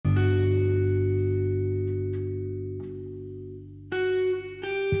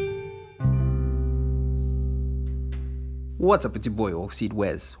What's up, it's your boy Oxide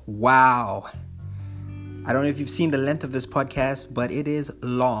Wes. Wow. I don't know if you've seen the length of this podcast, but it is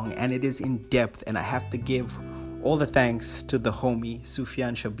long and it is in depth, and I have to give all the thanks to the homie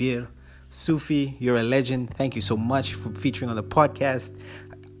Sufyan Shabir. Sufi, you're a legend. Thank you so much for featuring on the podcast.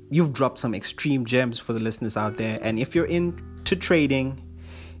 You've dropped some extreme gems for the listeners out there, and if you're into trading,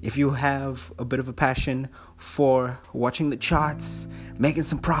 if you have a bit of a passion for watching the charts, making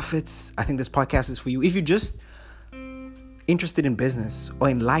some profits, I think this podcast is for you. If you're just interested in business or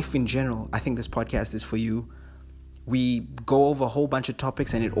in life in general, I think this podcast is for you. We go over a whole bunch of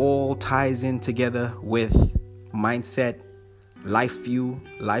topics and it all ties in together with mindset, life view,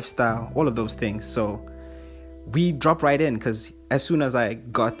 lifestyle, all of those things. So we drop right in because as soon as I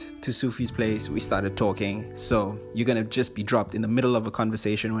got to Sufi's place, we started talking. So you're going to just be dropped in the middle of a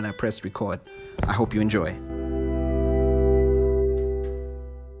conversation when I press record. I hope you enjoy.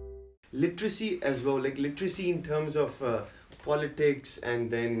 Literacy as well, like literacy in terms of politics and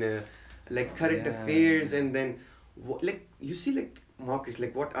then like current affairs, and then like you see, like Marcus,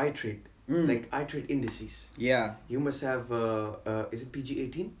 like what I trade, like I trade indices. Yeah. You must have is it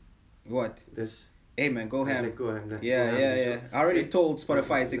PG-18? What? This. Hey man, go ham. Like, go ham. Yeah. I already told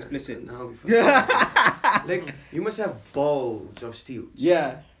Spotify it's explicit. Now we forgot. Like you must have balls of steel.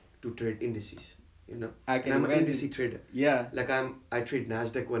 Yeah. To trade indices. You know, I'm an indice trader. Yeah. Like I trade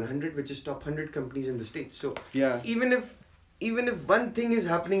Nasdaq 100, which is top 100 companies in the States. So yeah. Even if one thing is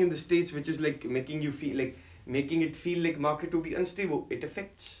happening in the States, which is like making it feel like market will be unstable, it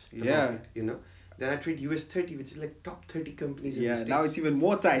affects the market. You know. Then I trade US 30, which is like top 30 companies in the States. Now it's even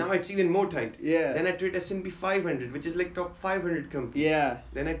more tight. Yeah. Then I trade S&P 500, which is like top 500 companies. Yeah.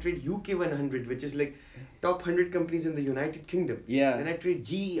 Then I trade UK 100, which is like top 100 companies in the United Kingdom. Yeah. Then I trade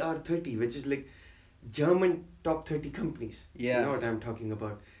GER 30, which is like German top 30 companies. Yeah. You know what I'm talking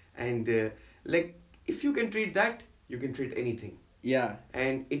about. And like if you can trade that, you can trade anything. Yeah.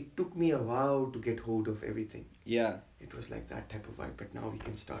 And it took me a while to get hold of everything. Yeah. It was like that type of vibe, but now we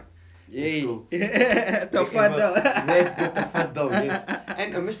can start. Yay. Let's go. Let's go Tafaddal, yes.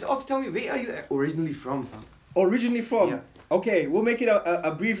 And Mr. Ox, tell me, where are you originally from, fam? Originally from? Yeah. Okay, we'll make it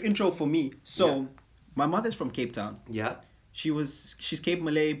a brief intro for me. So, my mother's from Cape Town. Yeah. She's Cape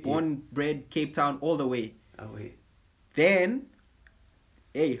Malay, born, bred Cape Town all the way. Oh, wait. Then,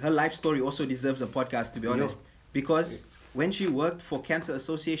 hey, her life story also deserves a podcast, to be honest. Because when she worked for Cancer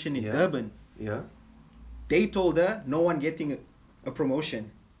Association in Durban, they told her no one getting a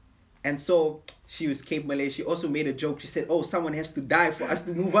promotion. And so she was Cape Malay. She also made a joke. She said, oh, someone has to die for us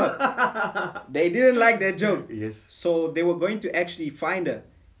to move up. They didn't like that joke. Yes. So they were going to actually find her.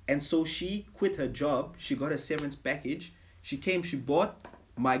 And so she quit her job. She got a severance package. She bought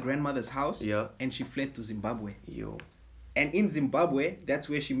my grandmother's house. Yeah. And she fled to Zimbabwe. Yo. And in Zimbabwe, that's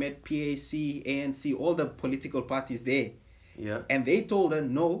where she met PAC, ANC, all the political parties there. Yeah. And they told her,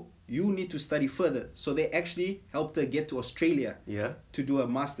 no, you need to study further. So they actually helped her get to Australia to do her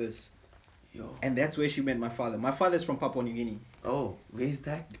master's. Yo. And that's where she met my father. My father's from Papua New Guinea. Oh, where is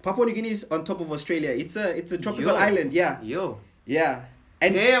that? Papua New Guinea is on top of Australia. It's a tropical island, yeah. Yo. Yeah.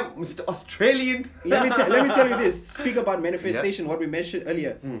 And damn, Mr. Australian. let me tell you this. Speak about manifestation, what we mentioned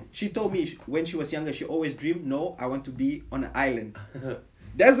earlier. She told me when she was younger, she always dreamed, no, I want to be on an island.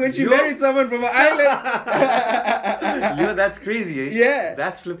 That's when she married someone from an island. Yo, that's crazy, eh? Yeah.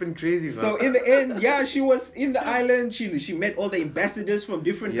 That's flipping crazy, man. So in the end, she was in the island. She met all the ambassadors from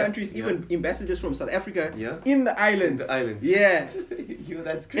different countries, even ambassadors from South Africa. Yeah. In the islands. In the islands. Yeah. Yo,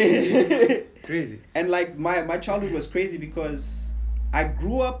 that's crazy. Crazy. And like my childhood was crazy because I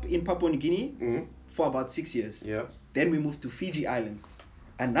grew up in Papua New Guinea for about 6 years. Yeah. Then we moved to Fiji Islands.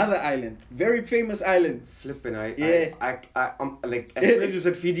 Another island, very famous island. Flipping, I'm like as soon as you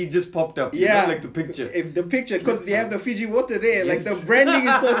said Fiji, it just popped up. You know, like the picture. The picture, because they have the Fiji water there. Like the branding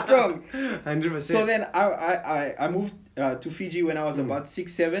is so strong. 100%. So then I moved to Fiji when I was about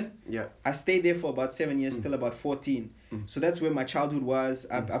 6, 7. Yeah. I stayed there for about 7 years till about 14. So that's where my childhood was.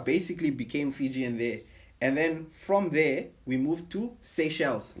 I basically became Fijian there. And then from there, we moved to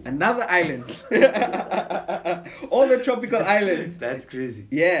Seychelles, another island. All the tropical islands. That's crazy.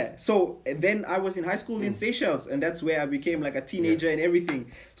 Yeah. So and then I was in high school in Seychelles, and that's where I became like a teenager and everything.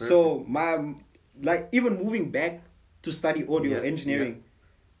 Perfect. So even moving back to study audio engineering,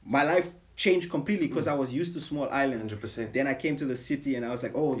 my life changed completely because I was used to small islands. 100%. Then I came to the city and I was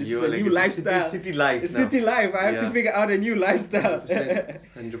like, oh, this is a new lifestyle. City life. City life. I have to figure out a new lifestyle.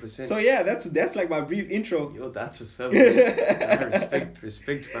 100%. So yeah, that's like my brief intro. Yo, that's what's up.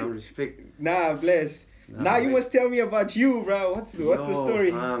 Respect, fam, respect. Nah, bless. Now you must tell me about you, bro. What's the story?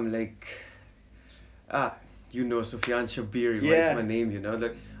 Fam, like, you know, Sufyan Shabir. Yeah. What's my name? You know,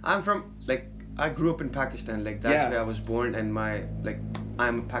 like I'm from like I grew up in Pakistan. Like that's where I was born, and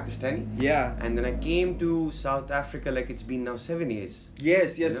I'm a Pakistani. Yeah. And then I came to South Africa. Like it's been now 7 years.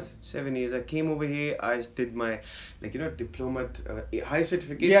 Yes. You know, 7 years. I came over here. I did my diploma, high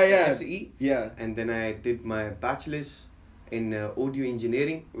certificate. SE. Yeah. And then I did my bachelor's in audio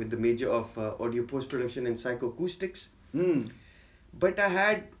engineering with the major of audio post production and psychoacoustics. But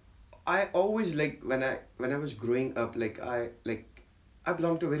I always when I was growing up, I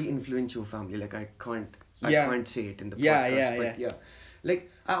belong to a very influential family. Like I can't say it in the podcast. But like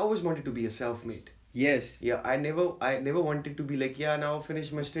I always wanted to be a self-made. Yes. Yeah, I never wanted to be like, now I'll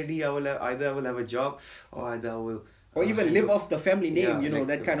finish my study, I will have a job, or either I will or even live off the family name,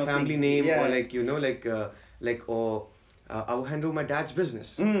 that kind of family thing. name, or I'll handle my dad's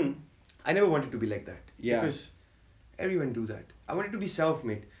business. I never wanted to be like that. Yeah. Because everyone do that. I wanted to be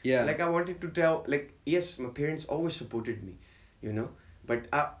self-made. Yeah. Like I wanted to tell, yes, my parents always supported me, but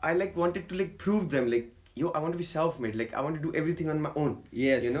I wanted to prove them, I want to be self-made. Like I want to do everything on my own.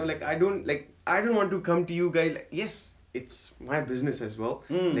 Yes. I don't want to come to you guys. Yes, it's my business as well.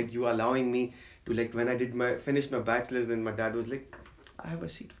 You allowing me to when I finished my bachelor's, then my dad was like, I have a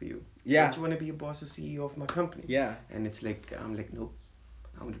seat for you. Yeah. Don't you want to be a boss or CEO of my company? Yeah. And it's I'm like, no,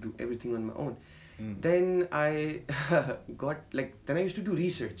 I want to do everything on my own. Then I then I used to do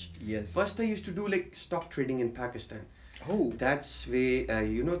research. Yes. First I used to do stock trading in Pakistan. Oh. That's where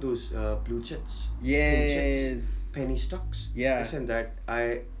those blue chips. Yes. Chips, penny stocks. Yeah. This and that.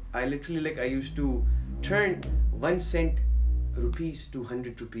 I literally I used to turn 1 cent rupees to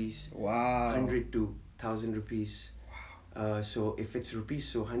 100 rupees. Wow. 100 to 1,000 rupees. Wow. So if it's rupees,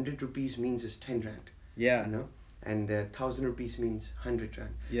 so 100 rupees means it's 10 rand. Yeah. And 1,000 rupees means 100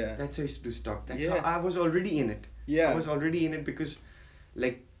 rand. Yeah. That's how I used to do stock. That's how I was already in it. Yeah. I was already in it because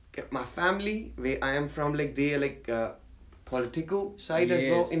my family, where I am from, they are political side as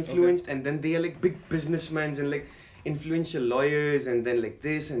well, influenced, and then they are big businessmen and influential lawyers, and then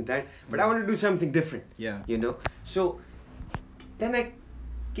this and that. But I want to do something different. Yeah. So then I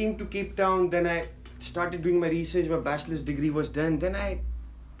came to Cape Town. Then I started doing my research. My bachelor's degree was done. Then I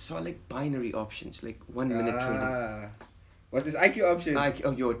saw binary options, 1 minute trading. What's this IQ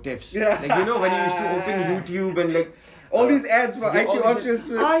options? Your tips. When you used to open YouTube and all these ads for IQ options.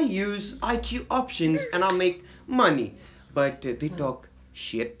 I use IQ options and I make money. But they talk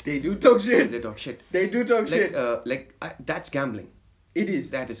shit. They do talk shit. They talk shit. They do talk shit. That's gambling. It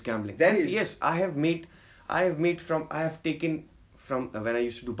is. That is gambling. That is. Yes, I have taken from when I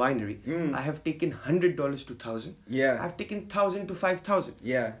used to do binary. I have taken $100 to 1,000. Yeah. I have taken 1,000 to 5,000.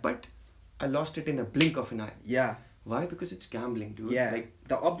 Yeah. But I lost it in a blink of an eye. Yeah. Why? Because it's gambling, dude. Yeah.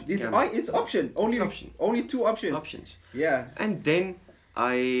 It's option. Only option. Only 2 options. Options. Yeah. And then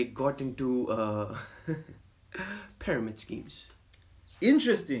I got into pyramid schemes.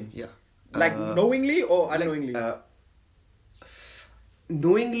 Interesting. Yeah. Knowingly or unknowingly?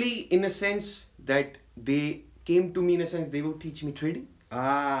 Knowingly, in a sense that they came to me in a sense they will teach me trading.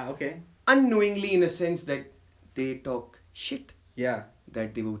 Okay. Unknowingly, in a sense that they talk shit. Yeah.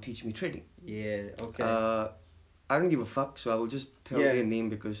 That they will teach me trading. Yeah. Okay. I don't give a fuck, so I will just tell their name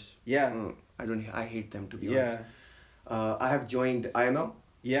because I hate them, to be honest. I have joined IML.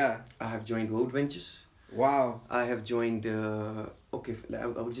 Yeah. I have joined World Ventures. Wow. I have joined. Okay, I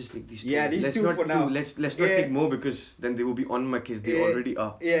will just take these two. Yeah, these two for now. Let's not take more because then they will be on my case. They already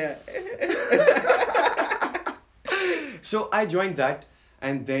are. Yeah. So I joined that,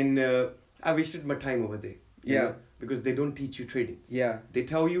 and then I wasted my time over there. Yeah. Because they don't teach you trading. Yeah. They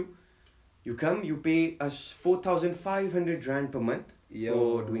tell you, you come, you pay us 4,500 rand per month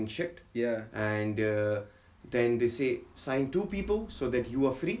for doing shit. Yeah. And then they say sign 2 people so that you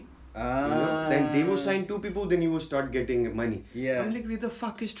are free. Then they will sign 2 people, then you will start getting money. Yeah. I'm like, where the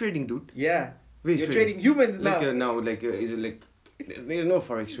fuck is trading, dude? Yeah. Where is You're trading humans now. Is it there's no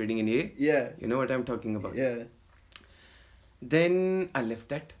forex trading in here. Yeah. You know what I'm talking about. Yeah. Then I left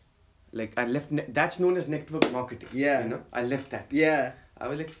that. That's known as network marketing. Yeah. I left that. Yeah. I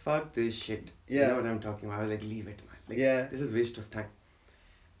was like, fuck this shit. Yeah. You know what I'm talking about? I was like, leave it, man. This is waste of time.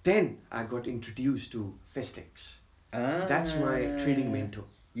 Then I got introduced to Festex. That's my trading mentor.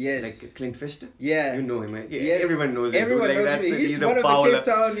 Yes. Like Clint Fester. Yeah. You know him, right? Yes. Everyone knows him. Everyone knows him. He's one of bowler. the Cape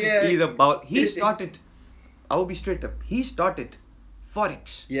Town, yeah. He's a bowler. He started, I will be straight up, he started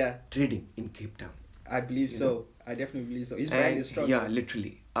Forex trading in Cape Town. I believe so. I definitely believe so. His brand is strong. Yeah,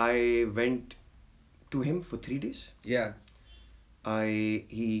 literally. I went to him for 3 days. Yeah.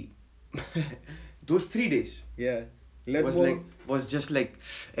 Those 3 days. Yeah. Was just like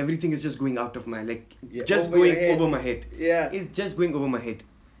everything is just going out of my over my head. Yeah. It's just going over my head.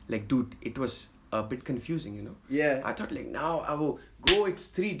 Like, dude, it was a bit confusing, Yeah. I thought now I will go, it's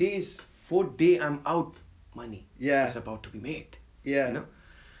 3 days, 4th day I'm out, money Yeah. is about to be made. Yeah. You know,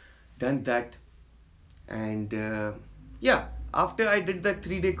 done that, and yeah, after I did that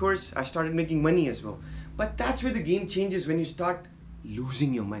 3-day course, I started making money as well. But that's where the game changes, when you start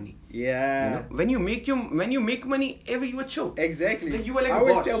losing your money. Yeah. You know, when you make money, you are choked. Exactly. Like you are like I a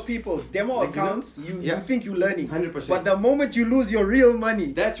always boss. tell people, demo Like, you know, accounts, you yeah. think you're learning. 100%. But the moment you lose your real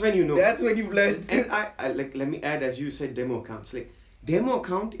money, That's when you know. that's when you've learned. And I like, let me add, as you said, demo accounts. Like, demo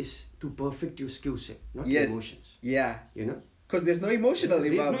account is to perfect your skill set, not your Yes. emotions. Yeah. You know? Because there's no emotional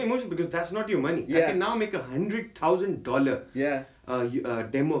There's involved. no emotion, because that's not your money. I Yeah. can now make $100,000 Yeah.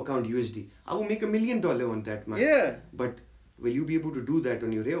 demo account USD. I will make $1 million on that, man. Yeah. But will you be able to do that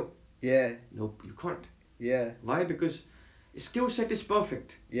on your real? Yeah. Nope, you can't. Yeah. Why? Because skill set is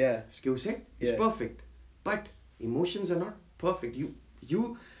perfect. Yeah. Skill set is Yeah. perfect, but emotions are not perfect.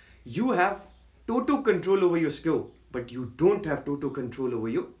 You have total control over your skill, but you don't have total control over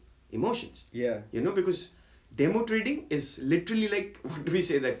your emotions. Yeah. You know, because demo trading is literally like, what do we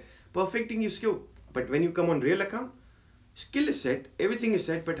say, that perfecting your skill. But when you come on real account, skill is set, everything is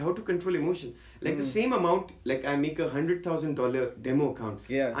set, but how to control emotion? Like the same amount, like I make $100,000 demo account.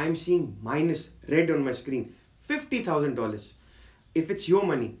 Yeah. I'm seeing minus red on my screen, $50,000. If it's your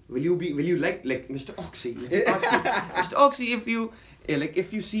money, will you like Mr. Oxy? Let me ask you, Mr. Oxy, if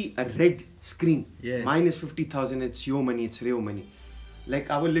you see a red screen, Yeah. minus 50,000, it's your money, it's real money. Like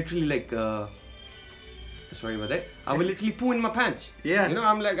I will literally sorry about that. I will literally poo in my pants. Yeah. You know,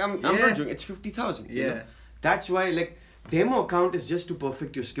 I'm Yeah. not joking. It's 50,000. You Yeah. know? That's why, like, demo account is just to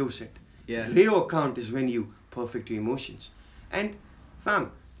perfect your skill set. Yeah. Real account is when you perfect your emotions. And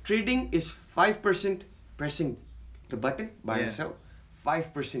fam, trading is 5% pressing the button by Yeah. yourself,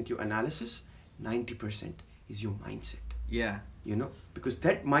 5% your analysis, 90% is your mindset. Yeah. You know, because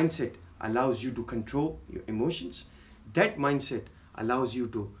that mindset allows you to control your emotions. That mindset allows you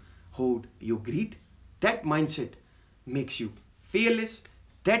to hold your greed. That mindset makes you fearless.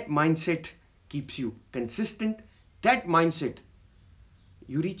 That mindset keeps you consistent. That mindset,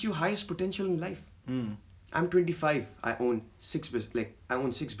 you reach your highest potential in life. Mm. I'm 25. I own six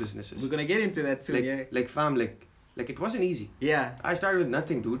businesses. We're gonna get into that soon. like, Yeah. like fam, like it wasn't easy. Yeah. I started with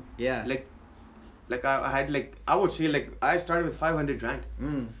nothing, dude. Yeah. Like I had I would say I started with 500 rand,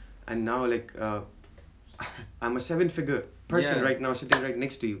 Mm. and now I'm a 7-figure person Yeah. right now, sitting right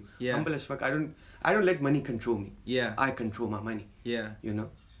next to you. Yeah. Humble as fuck. I don't let money control me. Yeah. I control my money. Yeah. You know,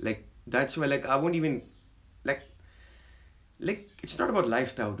 that's why I won't even it's not about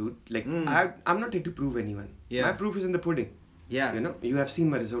lifestyle, dude. I'm not here to prove anyone. Yeah. My proof is in the pudding. Yeah. You know, you have seen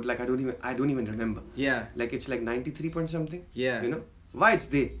my result. I don't even remember. Yeah. It's 93 point something. Yeah. You know, why it's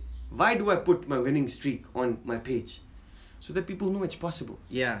there? Why do I put my winning streak on my page? So that people know it's possible.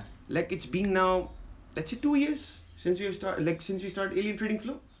 Yeah. It's been now, let's say 2 years since we started Alien Trading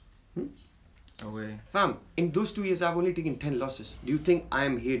Flow. Away. Fam, in those 2 years I've only taken 10 losses. Do you think I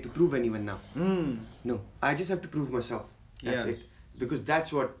am here to prove anyone now? Mm. No, I just have to prove myself. That's Yeah. it. Because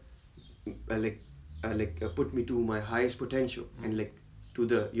that's what put me to my highest potential and to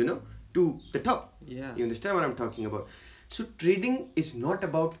the top. Yeah. You understand what I'm talking about? So trading is not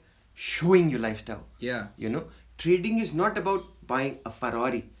about showing your lifestyle. Yeah. You know, trading is not about buying a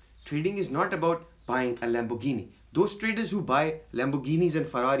Ferrari. Trading is not about buying a Lamborghini. Those traders who buy Lamborghinis and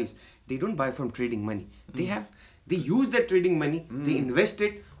Ferraris, they don't buy from trading money. They use that trading money, they invest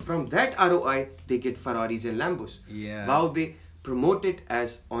it. From that ROI, they get Ferraris and Lambos. Yeah. Wow, they promote it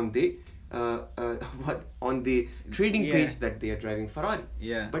as on the on the trading Yeah. page that they are driving Ferrari.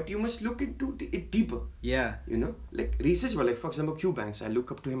 Yeah. But you must look into it deeper. Yeah. You know, research, for example, Q Banks, I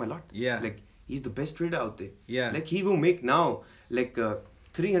look up to him a lot. Yeah. He's the best trader out there. Yeah. He will make now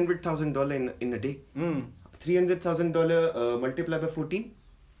 $300,000 in a day. Mm. $300,000 multiplied by 14.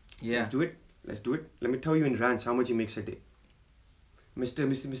 Yeah. Let's do it. Let me tell you in rands how much he makes a day. Mr.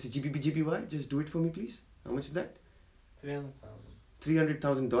 GPY, just do it for me, please. How much is that?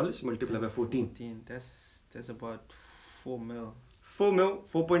 $300,000 multiplied by 14. That's about 4 mil. 4 mil,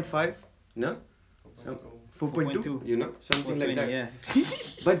 4.5, no? 4.2, 4.2. you know, something like that. Yeah.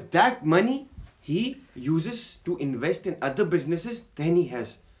 But that money he uses to invest in other businesses. Then he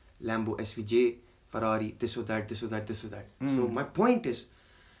has Lambo, SVJ, Ferrari, this or that. So my point is,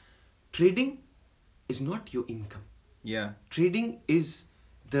 trading is not your income. Yeah. Trading is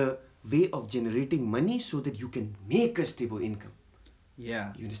the way of generating money so that you can make a stable income.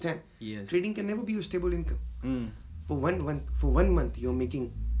 Yeah. You understand? Yes. Trading can never be your stable income. Mm. For one month you're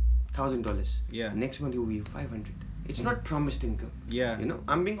making $1,000. Yeah. Next month you'll be 500. It's not promised income. Yeah. You know,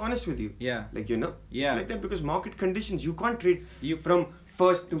 I'm being honest with you. Yeah. Yeah. Yeah. It's like that because market conditions, you can't trade from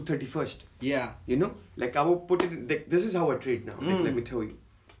 1st to 31st. Yeah. You know, I will put it, this is how I trade now. Let me tell you.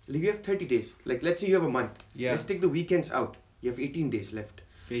 you have 30 days. Like, let's say you have a month. Yeah. Let's take the weekends out. You have 18 days left.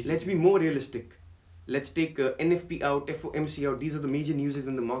 Basically. Let's be more realistic. Let's take NFP out, FOMC out. These are the major news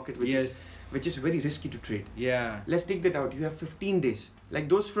in the market, which is very risky to trade. Yeah. Let's take that out. You have 15 days. Like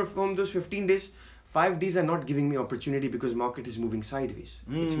from those 15 days, 5 days are not giving me opportunity because market is moving sideways.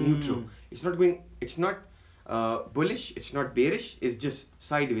 It's neutral. It's not going. It's not bullish. It's not bearish. It's just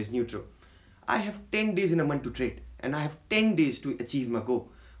sideways, neutral. I have 10 days in a month to trade, and I have 10 days to achieve my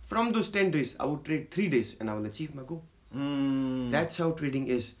goal. From those 10 days, I would trade 3 days, and I will achieve my goal. That's how trading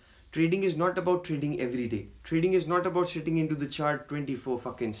is. Trading is not about trading every day. Trading is not about sitting into the chart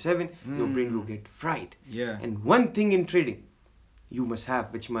 24/7. Your brain will get fried. Yeah. And one thing in trading you must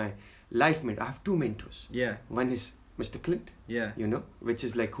have, which my life mentor, I have 2 mentors. Yeah. One is Mr. Clint. Yeah. You know, which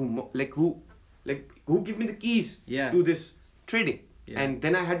is who give me the keys to this trading. Yeah. And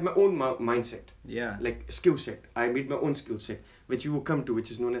then I had my own mindset. Yeah. Like skill set. I made my own skill set, which you will come to,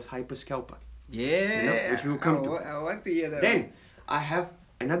 which is known as hyper scalper. Yeah. You know, which we will come to. I want to hear that. Then I have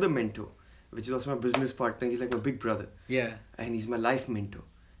another mentor, which is also my business partner. He's like my big brother. Yeah. And he's my life mentor.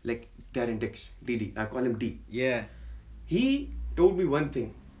 Like Darren Dix, DD. I call him D. Yeah. He told me one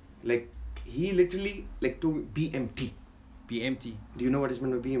thing. Like, he literally told me BMT. BMT. Do you know what is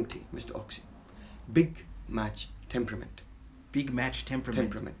meant by BMT, Mr. Oxy? Big match temperament. Big match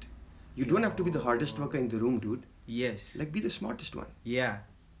temperament. You don't have to be the hardest worker in the room, dude. Yes. Like, be the smartest one. Yeah.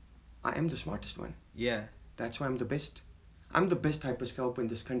 I am the smartest one. Yeah. That's why I'm the best. I'm the best hyper scalper in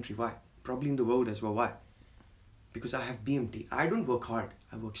this country. Why? Probably in the world as well. Why? Because I have BMT. I don't work hard.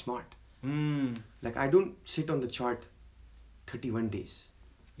 I work smart. Like, I don't sit on the chart 31 days.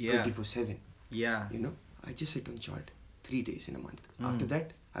 Yeah. 24/7. Yeah. You know? I just sit on chart 3 days in a month. After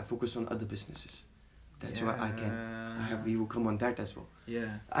that, I focus on other businesses. That's why we will come on that as well.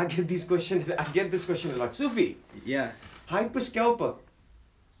 Yeah. I get this question a lot. Sufi, Yeah. hyper scalper.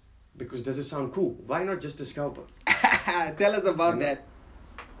 Because does it sound cool? Why not just a scalper? Tell us about that.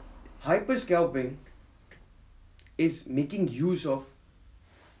 Hyper scalping is making use of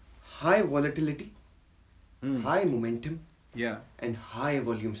high volatility, high momentum, Yeah. and high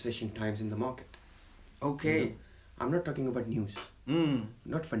volume session times in the market. Okay. You know? I'm not talking about news,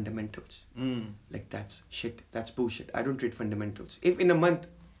 not fundamentals. Like, that's shit. That's bullshit. I don't trade fundamentals. If in a month,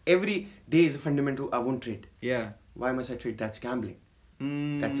 every day is a fundamental, I won't trade. Yeah. Why must I trade? That's gambling.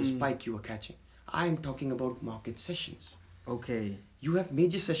 That's a spike you are catching. I am talking about market sessions. Okay. You have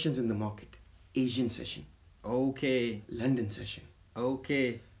major sessions in the market. Asian session. Okay. London session.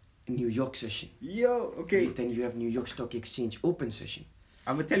 Okay. New York session. Yo, okay. Then you have New York Stock Exchange open session.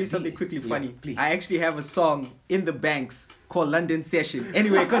 I'm gonna tell you something quickly funny. Please. I actually have a song in the banks called London Session.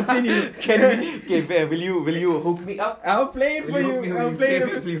 Anyway, continue. Will you hook me up? I'll play it for you. I'll play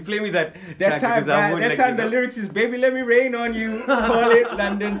it. Please play me that. That track, time the lyrics is "Baby, let me rain on you." Call it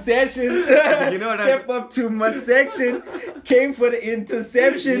London Sessions. You know what? Step up to my section. Came for the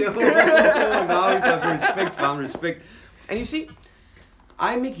interception. Yo, now we're talking respect, fam, respect. And you see,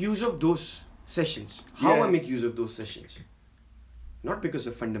 I make use of those sessions. How Yeah. I make use of those sessions? Not because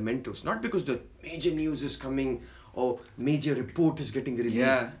of fundamentals, not because the major news is coming or major report is getting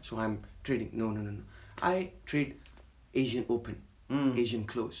released, so I'm trading. No. I trade Asian Open, Asian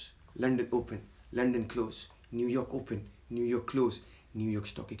Close, London Open, London Close, New York Open, New York Close, New York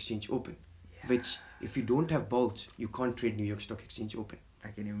Stock Exchange Open. Which, if you don't have balls, you can't trade New York Stock Exchange Open. I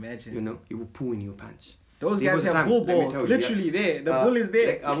can imagine. You know, you will poo in your pants. Those There guys was a have time, bull let me balls. tell you, Literally there. The bull is there.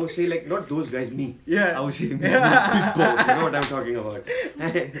 Like, I would say, like, not those guys, me. Yeah. I would say me, big balls. You know what I'm talking about.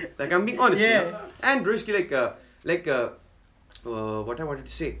 Like, I'm being honest. Yeah. You know? And Broski, what I wanted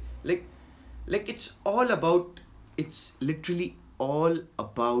to say, like it's literally all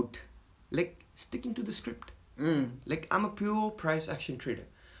about, like, sticking to the script. Like, I'm a pure price action trader.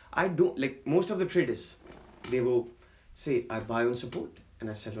 I don't, like, most of the traders, they will say, I buy on support and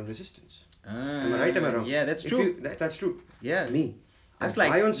I sell on resistance. Am I right? Am I wrong? Yeah, that's true. That's true. Yeah. Me. That's I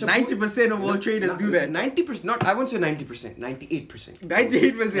like buy on support. 90% of all traders do that. 90%, not, I won't say 90%, 98%.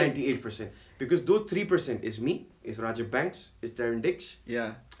 98%. 98%. Because those 3% is me, is Raja Banks, is Darren Dix,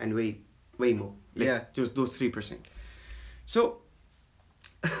 Yeah. and way more. Like, Yeah. just those 3%. So,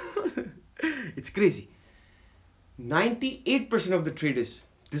 it's crazy. 98% of the traders,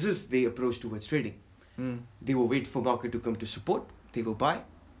 this is the approach towards trading. They will wait for market to come to support, they will buy.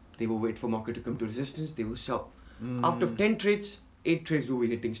 They will wait for market to come to resistance, they will sell. Out of 10 trades, 8 trades will be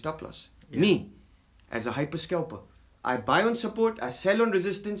hitting stop loss. Yeah. Me, as a hyper scalper, I buy on support, I sell on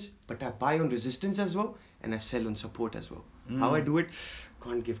resistance, but I buy on resistance as well, and I sell on support as well. How I do it,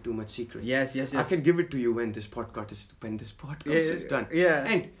 can't give too much secrets. Yes. I can give it to you when this podcast is done. Yeah.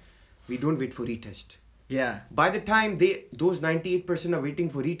 And we don't wait for retest. Yeah. By the time those 98% are waiting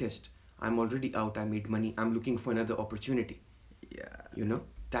for retest, I'm already out. I made money. I'm looking for another opportunity. Yeah. You know,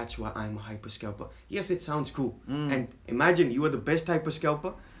 that's why I'm a hyper scalper. Yes, it sounds cool. And imagine you are the best hyper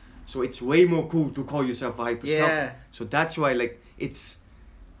scalper, so it's way more cool to call yourself a hyper scalper. So that's why, like, it's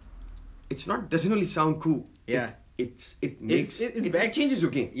not, doesn't only sound cool. Yeah. It changes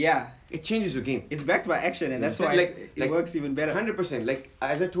your game. Yeah. It changes your game. It's backed by action, and that's why it works even better. 100%. Like,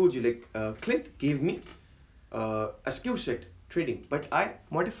 as I told you, like, Clint gave me a skill set trading, but I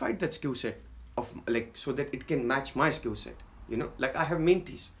modified that skill set of, like, so that it can match my skill set. You know, like, I have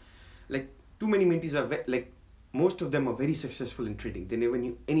mentees. Like, too many mentees are like, most of them are very successful in trading. They never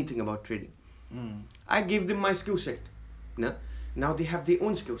knew anything about trading. I gave them my skill set. Now they have their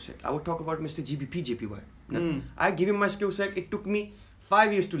own skill set. I would talk about Mr. GBP JPY. I gave him my skill set. It took me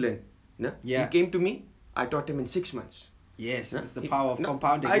 5 years to learn. Yeah. He came to me. I taught him in 6 months. Yes, that's the power of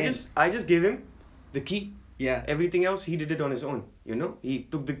compounding. I just gave him the key. Yeah. Everything else he did it on his own. You know, he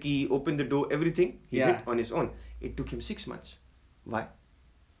took the key, opened the door, everything he did on his own. It took him 6 months. Why?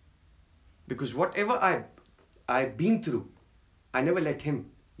 Because whatever I've been through, I never let him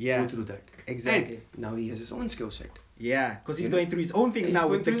go through that. Exactly. And now he has his own skill set. Yeah, because he's going through his own things now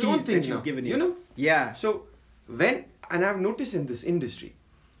with the keys that you've given him. You know? Yeah. So and I've noticed in this industry,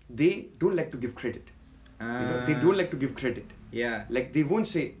 they don't like to give credit. You know? They don't like to give credit. Yeah. Like, they won't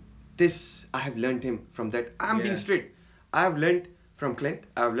say, this, I have learned him from that. I'm being straight. I have learned from Clint.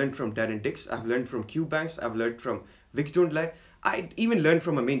 I've learned from Darren Dix. I've learned from Q Banks. I've learned from Vix Don't Lie. I even learned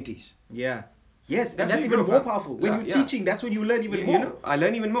from my mentees. Yeah. Yes, and that's even more powerful. When you're teaching, that's when you learn even more. You know, I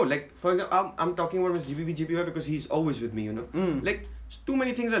learn even more. Like, for example, I'm talking about Mr. GBP JPY because he's always with me, you know. Like, too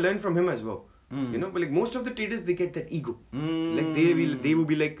many things I learned from him as well. You know, but like, most of the traders, they get that ego. Like, they will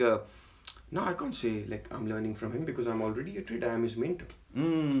be like, no, I can't say, like, I'm learning from him because I'm already a trader. I'm his mentor.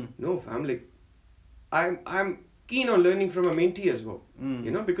 No, fam, like, I'm keen on learning from a mentee as well.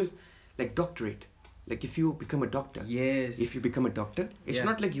 You know, because, like, doctorate. Like, if you become a doctor, if you become a doctor, it's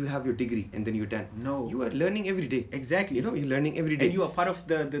not like you have your degree and then you're done. No. You are learning every day. Exactly. You know, you're learning every day. And you are part of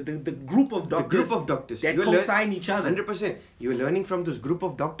the group of doctors. The group of doctors. That co-sign each other. 100%. You are learning from those group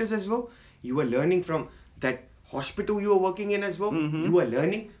of doctors as well. You are learning from that hospital you are working in as well. You are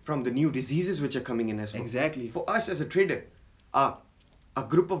learning from the new diseases which are coming in as well. Exactly. For us as a trader, a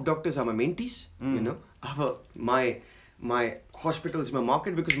group of doctors are my mentees. You know, my hospital is my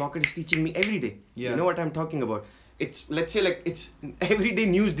market because market is teaching me every day. You know what I'm talking about. It's, let's say, like, it's every day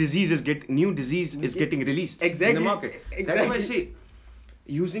new disease is getting released in the market. That's why I say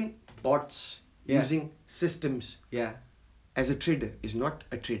using bots, using systems as a trader is not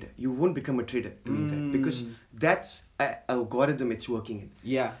a trader. You won't become a trader doing that because that's an algorithm it's working in.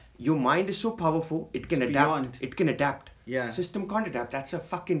 Yeah. Your mind is so powerful, it can adapt. Beyond. It can adapt. Yeah. System can't adapt. That's a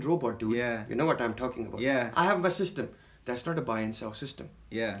fucking robot, dude. Yeah. You know what I'm talking about. Yeah. I have my system. That's not a buy and sell system.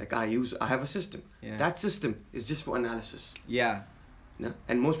 Yeah. Like, I have a system. Yeah. That system is just for analysis. Yeah. You know?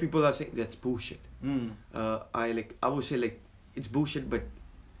 And most people are saying that's bullshit. I would say, like, it's bullshit, but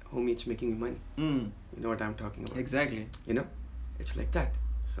homie, it's making you money. You know what I'm talking about. Exactly. You know? It's like that.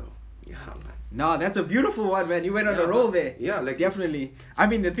 So, yeah, man. No, that's a beautiful one, man. You went on a roll there. Yeah, like, definitely. I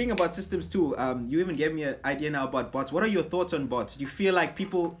mean, the thing about systems too, you even gave me an idea now about bots. What are your thoughts on bots? Do you feel like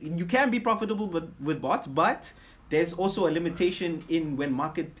you can be profitable with bots, but there's also a limitation in when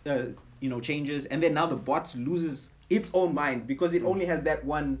market changes, and then now the bots loses its own mind because it only has that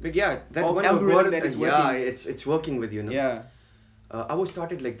one algorithm that is working. Yeah, it's working with you. Yeah. I was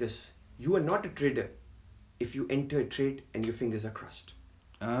started like this. You are not a trader if you enter a trade and your fingers are crossed.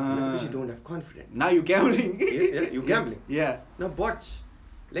 Because you don't have confidence. Now you're gambling. You're gambling. Yeah. Now bots,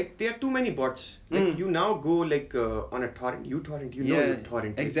 like, there are too many bots. Like, you now go, like, on a torrent, you know you're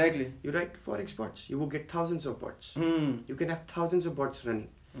torrent. Exactly. You write Forex bots, you will get thousands of bots. You can have thousands of bots running.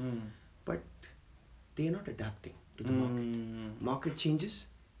 But they are not adapting to the market. Market changes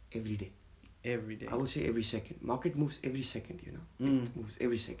every day. Every day. I would say every second. Market moves every second, you know. It moves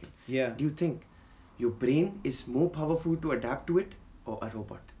every second. Yeah. Do you think your brain is more powerful to adapt to it or a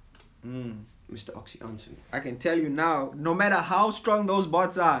robot? Mr. Oxy, answer me. I can tell you now, no matter how strong those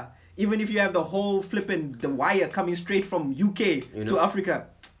bots are, even if you have the whole the wire coming straight from UK to Africa,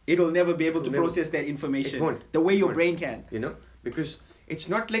 it'll never be able to process that information. It won't. The way your brain can. You know, because it's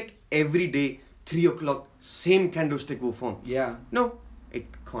not like every day, 3 o'clock, same candlestick will form. Yeah. No, it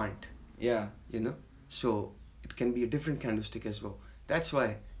can't. Yeah. You know, so it can be a different candlestick as well. That's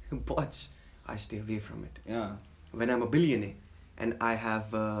why bots, I stay away from it. Yeah. When I'm a billionaire and I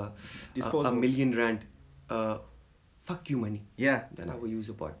have a $1 million fuck you money. Yeah. Then I will use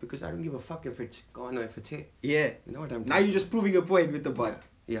a bot because I don't give a fuck if it's gone or if it's here. Yeah. You know what I'm Now you're just proving a point with the bot.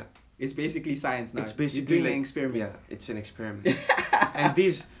 Yeah. It's basically science now. It's basically you're doing like an experiment. Yeah, it's an experiment. And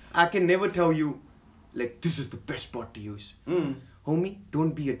these, I can never tell you, like, this is the best bot to use. Homie,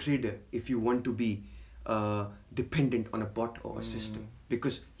 don't be a trader if you want to be dependent on a bot or a system,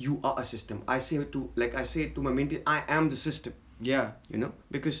 because you are a system. I say it to my mentee, I am the system. Yeah. You know,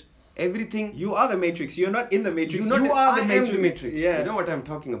 because everything. You are the matrix. You're not in the matrix. You are the matrix. am the matrix. Yeah. You know what I'm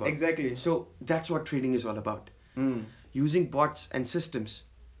talking about. Exactly. So that's what trading is all about. Using bots and systems,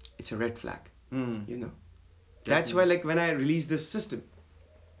 it's a red flag. You know. That's why, like, when I release this system,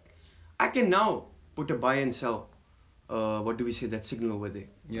 I can now put a buy and sell. What do we say? That signal over there.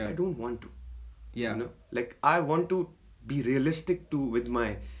 Yeah. I don't want to. Yeah. You know, like, I want to be realistic with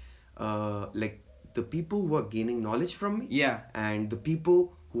my, like, the people who are gaining knowledge from me. Yeah. And the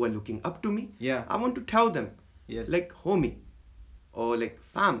people who are looking up to me. Yeah. I want to tell them. Yes. Like, homie, or like,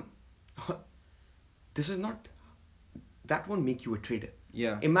 fam, this is not. That won't make you a trader.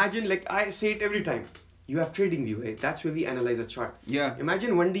 Yeah. Imagine, like, I say it every time. You have trading view, right? That's where we analyze a chart. Yeah.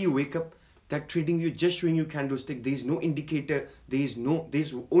 Imagine one day you wake up, that trading view just showing you candlestick. There is no indicator. There's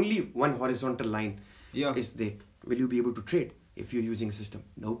only one horizontal line. Yeah. Is there. Will you be able to trade if you're using a system?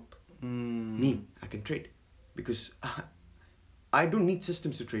 Nope. Me, I can trade because I don't need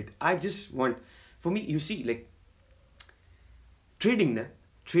systems to trade. I just want, for me, you see, like, trading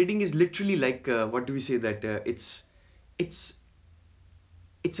is literally like, what do we say that it's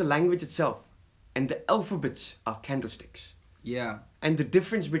a language itself, and the alphabets are candlesticks. Yeah. And the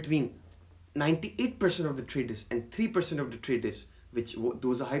difference between 98% of the traders and 3% of the traders,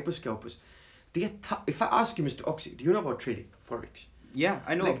 those are hyperscalpers, they are if I ask you, Mr. Oxy, do you know about trading, Forex? Yeah,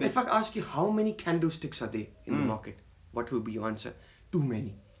 I know. Like, if I ask you how many candlesticks are there in the market, what will be your answer? Too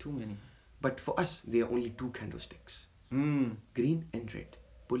many. Too many. But for us, there are only 2 candlesticks. Green and red.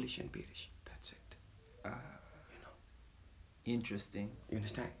 Bullish and bearish. That's it. You know. Interesting. You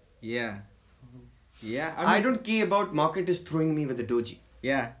understand? Yeah. Yeah. I don't care about market is throwing me with the doji.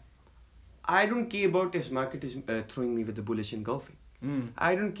 Yeah. I don't care about if market is throwing me with the bullish engulfing.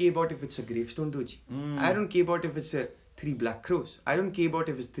 I don't care about if it's a gravestone doji. I don't care about if it's a 3 black crows. I don't care about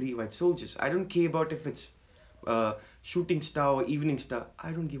if it's 3 white soldiers. I don't care about if it's shooting star or evening star.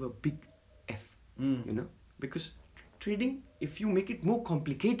 I don't give a big F. You know, because trading, if you make it more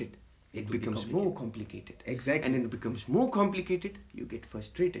complicated, it becomes more complicated. Exactly. And when it becomes more complicated, you get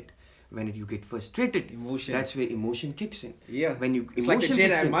frustrated. When you get frustrated, that's where emotion kicks in. Yeah. When you it's emotion like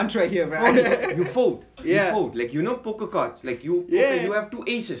the Jedi mantra here, right? You fold. Yeah. You fold. Like, you know, poker cards. Like, you have 2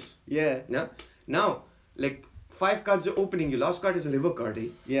 aces. Yeah. Now, like, 5 cards are opening. Your last card is a river card, eh?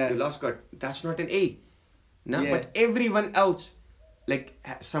 Yeah. Your last card, that's not an A. No, Yeah. but everyone else, like,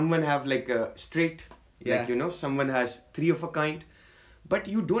 someone have like a straight. Yeah. Like, you know, someone has 3 of a kind. But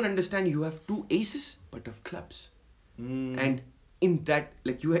you don't understand, you have 2 aces, but of clubs. And in that,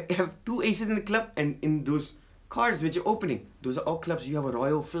 like, you have 2 aces in the club, and in those cards which are opening, those are all clubs. You have a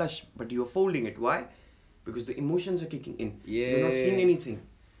royal flush, but you're folding it. Why? Because the emotions are kicking in. Yeah. You're not seeing anything.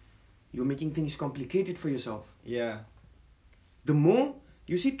 You're making things complicated for yourself. Yeah. The more,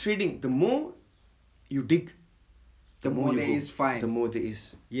 you see, trading, the more you dig, the more there is fine. The more there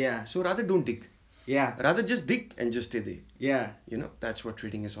is. Yeah. So rather don't dig. Yeah. Rather just dig and just stay there. Yeah. You know, that's what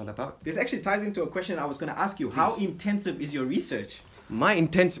trading is all about. This actually ties into a question I was going to ask you. How intensive is your research? My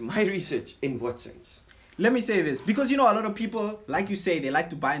research, in what sense? Let me say this, because, you know, a lot of people, like you say, they like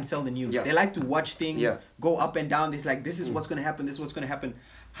to buy and sell the news. Yeah. They like to watch things go up and down. It's like, this is what's going to happen. This is what's going to happen.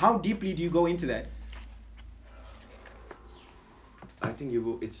 How deeply do you go into that? I think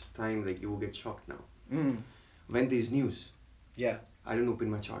it's time, like, you will get shocked now. When there's news, I don't open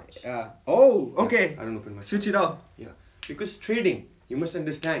my charts. Oh, okay. I don't open my Switch charts. it off. Yeah. Because trading, you must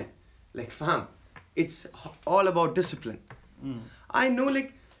understand, like, fam, it's all about discipline. I know,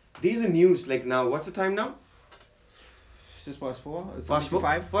 like, there's a news, like, now, what's the time now? It's just past 4. It's Past 4.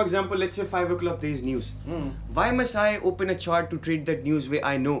 5. For example, let's say 5 o'clock there's news. Why must I open a chart to trade that news where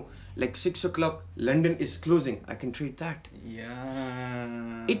I know, like, 6 o'clock London is closing? I can trade that.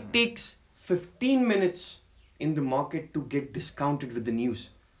 Yeah. It takes 15 minutes in the market to get discounted with the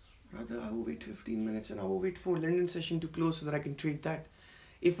news. Rather, I will wait 15 minutes and I will wait for London session to close so that I can trade that.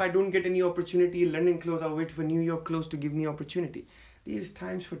 If I don't get any opportunity in London close, I'll wait for New York close to give me opportunity. There's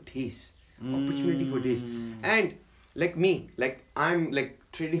times for days. Opportunity for days. And like me, like, I'm like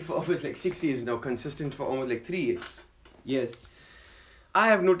trading for almost like 6 years now, consistent for almost like 3 years. Yes. I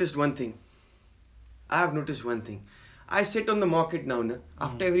have noticed one thing. I sit on the market now.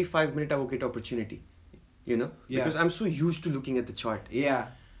 After every 5 minutes, I will get opportunity. You know? Because I'm so used to looking at the chart. Yeah.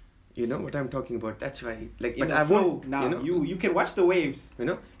 You know what I'm talking about? That's why. Like, but I won't. Now, you know? you can watch the waves. You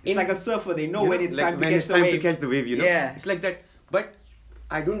know? It's like a surfer. They know you when know, it's like time to when catch it's the time wave. to catch the wave, you know? Yeah. It's like that. But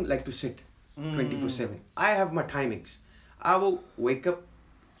I don't like to sit 24/7. I have my timings. I will wake up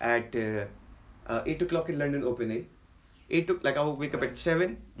at 8 o'clock in London Open, eh? I will wake up at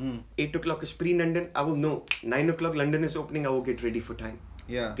 7. 8 o'clock is pre-London. I will know 9 o'clock London is opening. I will get ready for time.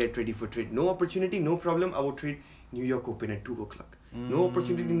 Yeah. Get ready for trade. No opportunity, no problem. I will trade New York Open at 2 o'clock. No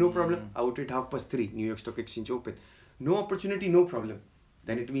opportunity, no problem. I will trade 3:30 New York Stock Exchange Open. No opportunity, no problem.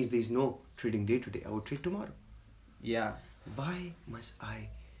 Then it means there is no trading day today. I will trade tomorrow. Yeah. Why must I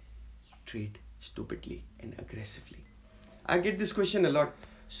trade stupidly and aggressively? I get this question a lot.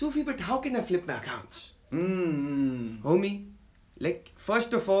 Sufi, but how can I flip my accounts? Homie, like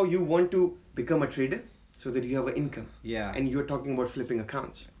first of all, you want to become a trader so that you have an income. Yeah. And you're talking about flipping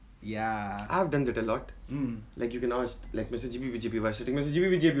accounts. Yeah. I've done that a lot. Like you can ask, like Mr. GB with JPY, sitting Mr. GB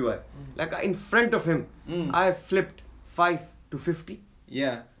with JPY. Like in front of him, I have flipped 5 to 50.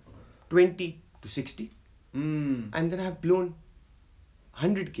 Yeah. 20 to 60. And And then I've blown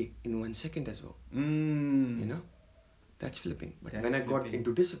 100k in 1 second as well. You know? That's flipping. But That's when I got flipping.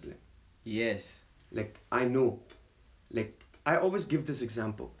 into discipline, yes. like I know, like I always give this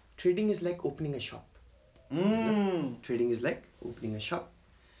example. Trading is like opening a shop. Trading is like opening a shop.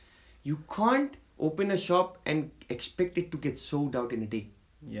 You can't open a shop and expect it to get sold out in a day.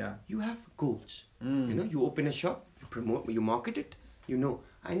 Yeah. You have goals. You know, you open a shop, you promote, you market it. You know,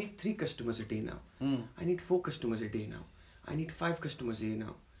 I need 3 customers a day now. I need 4 customers a day now. I need 5 customers a day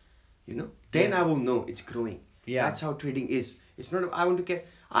now. You know, then I will know it's growing. Yeah. That's how trading is. It's not, I want to get,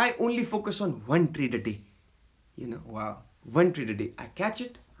 I only focus on 1 trade a day. You know, Wow. 1 trade a day. I catch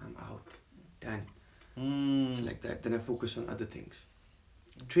it, I'm out. Done. Mm. It's like that. Then I focus on other things.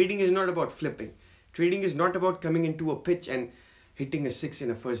 Trading is not about flipping. Trading is not about coming into a pitch and hitting a 6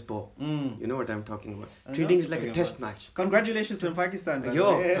 in a first ball. You know what I'm talking about. I know Trading what is you're like a talking test about. match. Congratulations on Pakistan, man.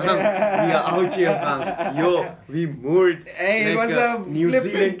 Yo, we are out here, fam. Yo, we moved. Hey, it like, was a New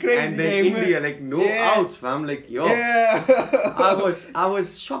flipping Zealand crazy and then game. India. Like no Yeah. outs, fam. Like yo, Yeah. I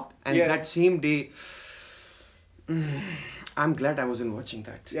was shocked. And Yeah. that same day, I'm glad I wasn't watching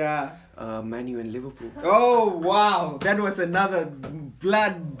that. Yeah. Man U and Liverpool. Oh, wow. That was another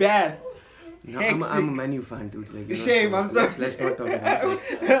bloodbath. No, I'm a Hectic. Man U fan, dude. Like, you know, Shame, so I'm sorry. let's not talk about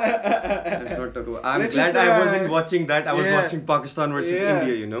it. Let's not talk about. I'm Let's glad just, I wasn't watching that. I was yeah. watching Pakistan versus Yeah.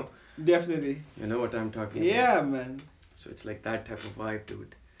 India. You know. Definitely. You know what I'm talking about. Yeah, man. So it's like that type of vibe,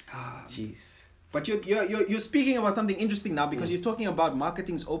 dude. Jeez. But you're speaking about something interesting now because you're talking about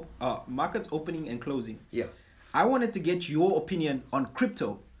markets opening and closing. Yeah. I wanted to get your opinion on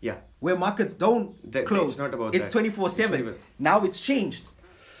crypto, Yeah. where markets don't close. It's not about It's that. 24/7. It's not even- Now it's changed.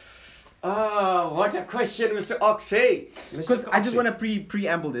 What a question, Mr. Oxey. Because I just want to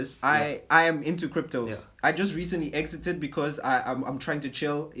preamble this. I am into cryptos. Yeah. I just recently exited because I'm trying to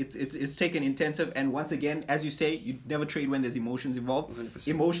chill. It's taken intensive, and once again, as you say, you never trade when there's emotions involved. 100%.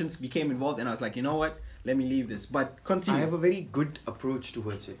 Emotions became involved, and I was like, you know what? Let me leave this. But I continue. have a very good approach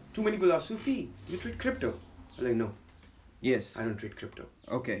towards it. Too many people ask, Sufi, you trade crypto? I'm like, no, Yes. I don't trade crypto.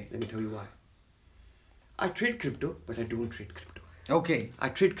 Okay. Let me tell you why. I trade crypto, but I don't trade crypto. Okay. I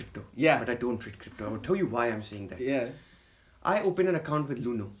trade crypto, Yeah. but I don't trade crypto. I will tell you why I'm saying that. Yeah. I open an account with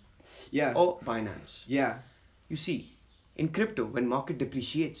Luno Yeah. or Binance. Yeah. You see, in crypto, when market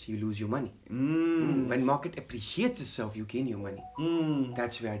depreciates, you lose your money. Mm. When market appreciates itself, you gain your money. Mm.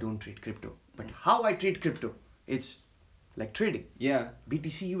 That's why I don't trade crypto. But how I trade crypto, it's like trading. Yeah.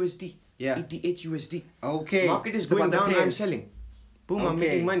 BTC USD, Yeah. ETH USD. Okay. Market is It's about going the down, I'm pairs. selling. Boom, I'm Okay.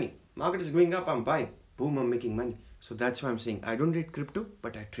 making money. Market is going up, I'm buying. Boom, I'm making money. So that's why I'm saying I don't trade crypto,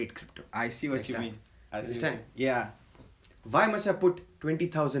 but I trade crypto. I see what Like you that. mean. I see what Understand? you- Yeah. Why must I put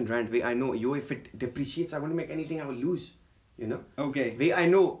 20,000 rand where I know, yo, if it depreciates, I won't make anything, I will lose. You know? Okay. Where I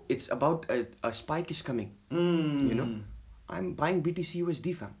know it's about a spike is coming. Mm. You know? I'm buying BTC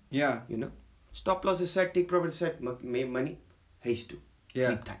USD, fam. Yeah. You know? Stop loss is set, take profit is set, make money, haste to. Yeah.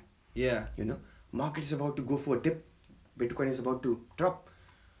 Sleep time. Yeah. You know? Market is about to go for a dip. Bitcoin is about to drop.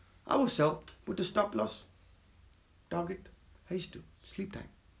 I will sell, put a stop loss, target, haste to, sleep time.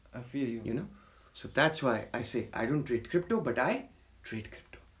 I feel you. You know? So that's why I say I don't trade crypto, but I trade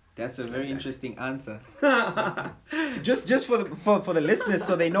crypto. That's a Just very like that. interesting answer. just for the listeners,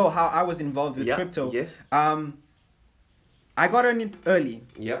 so they know how I was involved with Yeah, crypto. yes. I got on it early.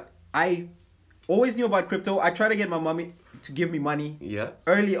 Yeah. I always knew about crypto. I tried to get my mommy to give me money Yeah.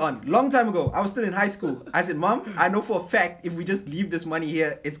 early on, long time ago. I was still in high school. I said, Mom, I know for a fact if we just leave this money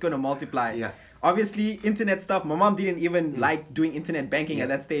here, it's gonna multiply. Yeah. Obviously, internet stuff. My mom didn't even like doing internet banking Yeah. at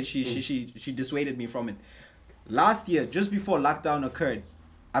that stage. She dissuaded me from it. Last year, just before lockdown occurred,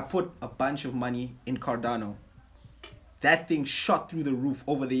 I put a bunch of money in Cardano. That thing shot through the roof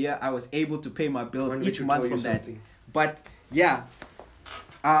over the year. I was able to pay my bills Want me each to month tell you from that. something? But yeah,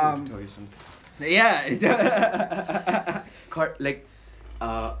 I want to tell you something. Yeah.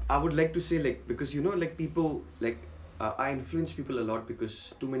 I would like to say, like, because like people, like, I influence people a lot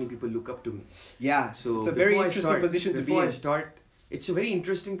because too many people look up to me. Yeah. So it's a very interesting position to be in. Before I start, it's a very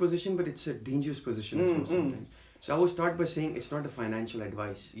interesting position, but it's a dangerous position as well sometimes. So I will start by saying it's not a financial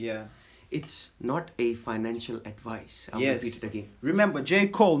advice. Yeah. It's not a financial advice. I'll repeat it again. Remember, J.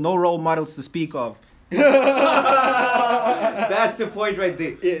 Cole, no role models to speak of. That's the point right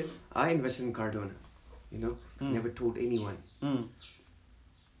there. Yeah. I invested in Cardona. Never told anyone.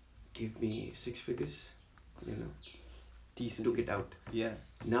 Give me 6 figures. Decent. Took it out. Yeah.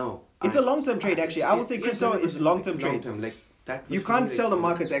 Now it's a long-term trade actually. I would say crypto is long-term trade. Long-term, like that. You can't sell the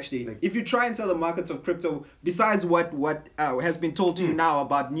markets actually. Like, if you try and sell the markets of crypto, besides what has been told to you now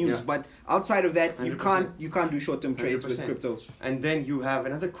about news, but outside of that, 100%. you can't do short-term trades with crypto. And then you have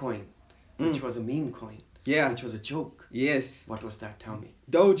another coin, which was a meme coin. Yeah. Which was a joke. Yes. What was that? Tell me.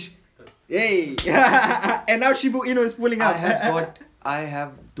 Doge. Hey. And now Shiba Inu is pulling up. I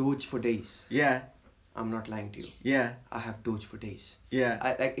have Doge for days. Yeah. I'm not lying to you. Yeah. I have Doge for days.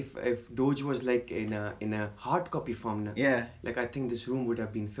 Yeah. Like if Doge was like in a hard copy form now. Yeah. Like I think this room would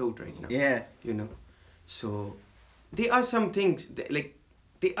have been filled right now. Yeah. So there are some things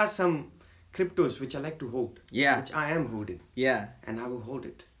there are some cryptos which I like to hold. Yeah. Which I am holding. Yeah. And I will hold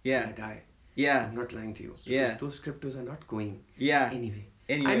it. Yeah. Till I die. Yeah. I'm not lying to you. Yeah. Those cryptos are not going. Yeah. Anyway.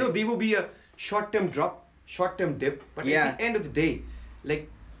 Anyway. I know they will be a short-term drop, short-term dip, but at the end of the day, like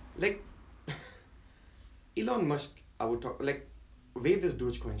Elon Musk, I would talk where does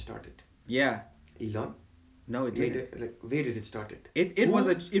Dogecoin started? Yeah. Elon? No, it didn't. Where did it started? It was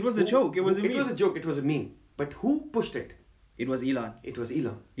a joke. It was a meme. It was a joke. It was a meme. But who pushed it? It was Elon. It was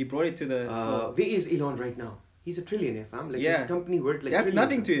Elon. He brought it to the. Where is Elon right now? He's a trillionaire, fam. His company worth like. That's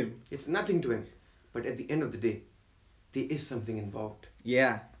nothing to him. It's nothing to him. But at the end of the day, there is something involved.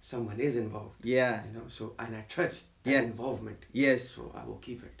 Yeah. Someone is involved. Yeah. So and I trust that involvement. Yes. So I will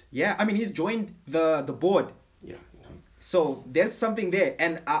keep it. Yeah. I mean, he's joined the board. Yeah. So there's something there,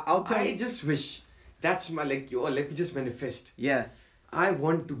 and I'll tell you. I just wish that's my let me just manifest. Yeah. I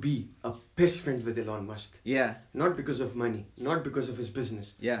want to be a best friend with Elon Musk. Yeah. Not because of money, not because of his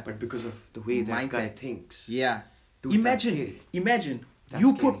business. Yeah. But because of the way that guy thinks. Yeah. Dude, imagine that's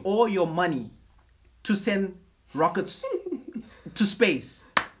you scary. put all your money to send rockets to space.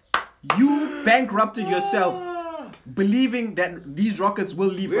 You bankrupted yourself believing that these rockets will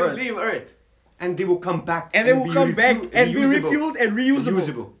leave Earth. Leave Earth. And they will come back. And they will come back and be refueled and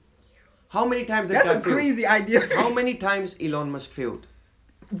reusable. How many times That's a crazy idea. How many times Elon Musk failed?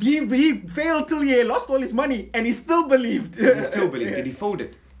 He failed till he lost all his money and he still believed. He still believed. Did he fold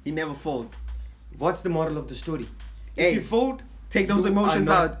it? He never folded. What's the moral of the story? Hey, if you fold, take those emotions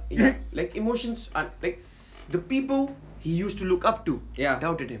out. Yeah, emotions are the people he used to look up to. Yeah.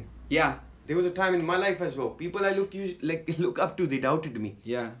 Doubted him. Yeah. There was a time in my life as well. People I look up to, they doubted me.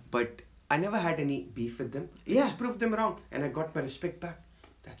 Yeah. But I never had any beef with them. I just proved them wrong, and I got my respect back.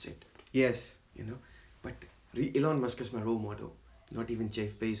 That's it. Yes. But Elon Musk is my role model. Not even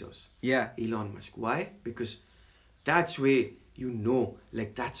Jeff Bezos. Yeah. Elon Musk. Why? Because that's where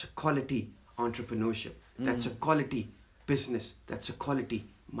that's a quality entrepreneurship. That's a quality business. That's a quality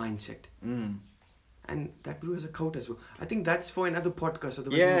mindset. And that bro has a quote as well. I think that's for another podcast.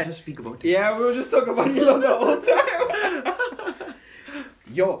 Otherwise, we'll just speak about it. Yeah, we'll just talk about Elon the whole time.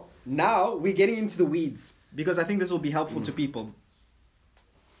 Yo, now we're getting into the weeds because I think this will be helpful to people.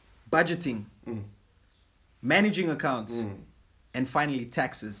 Budgeting, managing accounts, and finally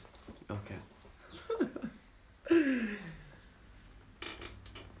taxes. Okay.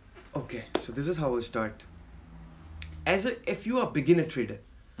 Okay, so this is how we'll start. If you are a beginner trader,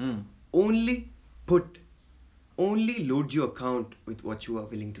 only load your account with what you are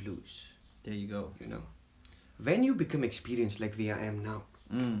willing to lose. There you go. When you become experienced like I am now,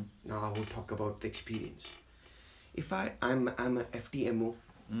 now I will talk about the experience. If I'm a FTMO,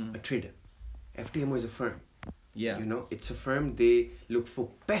 a trader. FTMO is a firm. Yeah. It's a firm. They look for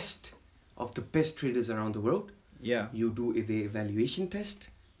best of the best traders around the world. Yeah. You do the evaluation test,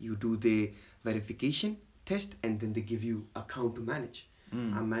 you do the verification test, and then they give you account to manage.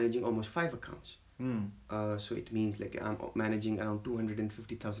 I'm managing almost 5 accounts. So it means I'm managing around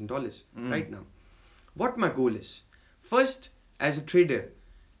 $250,000 right now. What my goal is, first as a trader,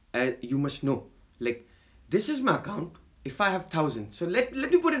 you must know this is my account. If I have 1,000, so let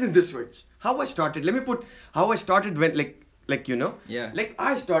me put it in this words. How I started. Let me put how I started when Yeah.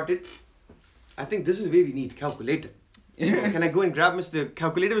 I started. I think this is where we need calculator. So can I go and grab Mr.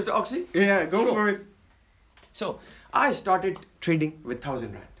 Calculator, Mr. Oxy? Yeah, go for it. So I started trading with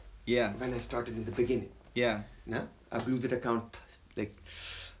 1,000 Rand. Yeah. When I started in the beginning. Yeah. Now I blew that account like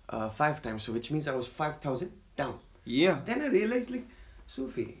 5 times. So which means I was 5,000 down. Yeah. Then I realized like,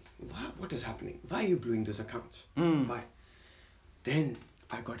 Sophie, what is happening? Why are you blowing those accounts? Why? Then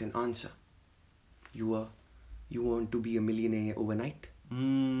I got an answer. You want to be a millionaire overnight.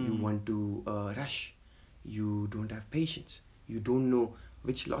 You want to rush. You don't have patience. You don't know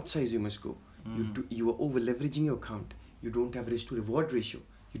which lot size you must go. You are over leveraging your account. You don't have risk to reward ratio.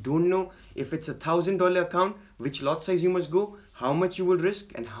 You don't know if it's $1,000 account, which lot size you must go, how much you will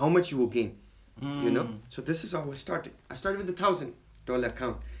risk, and how much you will gain. You know. So this is how I started. I started with $1,000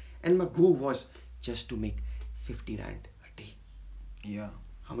 account, and my goal was just to make 50 rand a day. Yeah.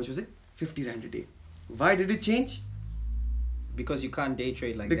 How much was it? 50 rand a day. Why did it change? Because you can't day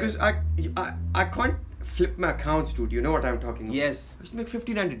trade like because that. Because I can't flip my accounts, dude. You know what I'm talking about. Yes. I used to make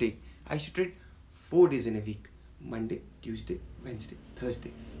 50 rand a day. I used to trade 4 days in a week. Monday, Tuesday, Wednesday,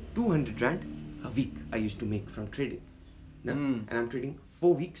 Thursday. 200 rand a week I used to make from trading. No? And I'm trading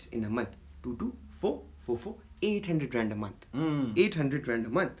 4 weeks in a month. 2, 2, 4, 4, 4, 800 rand a month. 800 rand a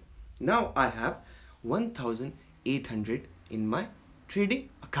month. Now I have 1,800 in my trading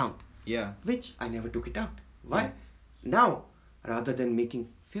account. Yeah. Which I never took it out. Why? Yeah. Now, rather than making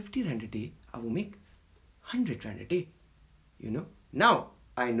 50 rand a day, I will make 100 rand a day. You know? Now,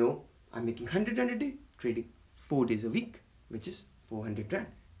 I know I'm making 100 rand a day, trading 4 days a week, which is 400 rand.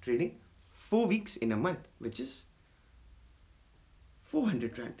 Trading 4 weeks in a month, which is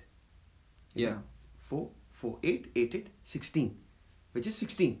 400 rand. Yeah. 4, 4, 8, 8, 8, 16, which is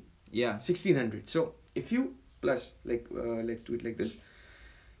 16. Yeah. 1600. So, if you plus, like, let's do it like this.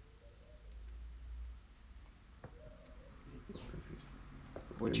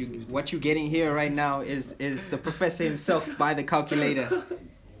 What you're getting here right now is the professor himself by the calculator.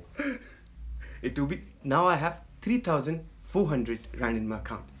 It will be, now I have 3,400 rand in my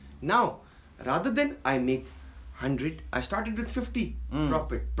account. Now, rather than I make 100, I started with 50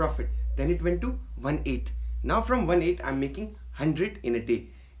 profit. Then it went to 1.8. Now from 1.8, I'm making 100 in a day.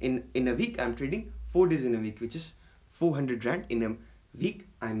 In a week, I'm trading 4 days in a week, which is 400 rand in a week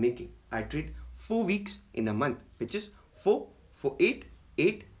I'm making. I trade 4 weeks in a month, which is 4, 4, 8,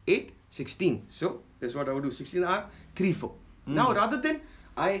 8, 8, 16. So that's what I would do. 16 and a half, 3, 4. Now rather than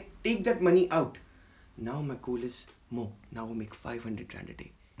I take that money out, now my goal is more. Now I make 500 rand a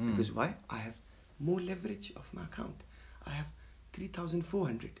day. Because why? I have more leverage of my account. I have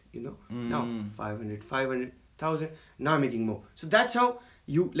 3,400, you know. Now 500, 500, 1,000. Now I'm making more. So that's how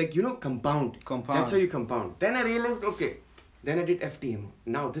you, like, you know, compound. That's how you compound. Then I realized, okay. Then I did FTM.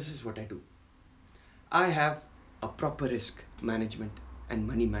 Now this is what I do. I have a proper risk management and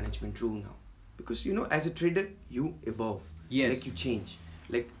money management rule now. Because, you know, as a trader, you evolve. Yes. Like, you change.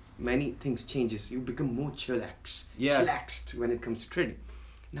 Like, many things changes. You become more chillaxed when it comes to trading.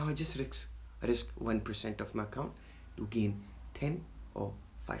 Now I just risk 1% of my account to gain 10 or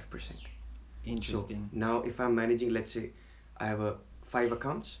 5%. Interesting. So now if I'm managing, let's say I have 5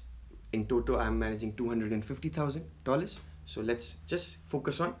 accounts. In total, I'm managing $250,000. So let's just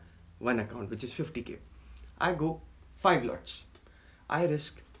focus on one account, which is 50K. I go 5 lots. I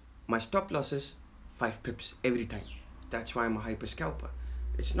risk my stop losses 5 pips every time. That's why I'm a hyper scalper.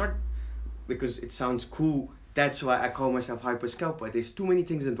 It's not because it sounds cool. That's why I call myself hyper scalper. There's too many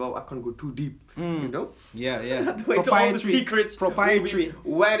things involved. I can't go too deep. You know? Yeah, yeah. Otherwise, all the secrets proprietary.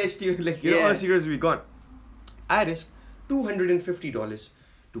 Vanished. Like, you know, all the secrets will be gone. I risk $250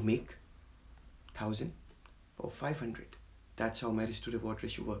 to make 1,000 or 500. That's how my risk to reward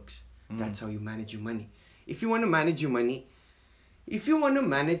ratio works. That's how you manage your money. If you want to manage your money, if you want to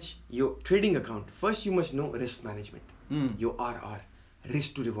manage your trading account, first you must know risk management. Your RR,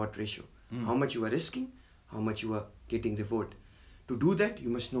 risk to reward ratio. How much you are risking, how much you are getting reward. To do that, you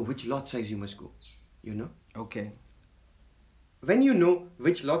must know which lot size you must go. You know? Okay. When you know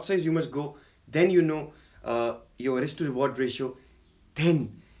which lot size you must go, then you know your risk to reward ratio,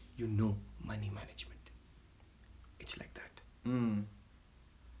 then you know money management. It's like that.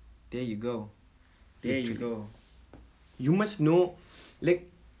 There you go. There you go. You must know, like,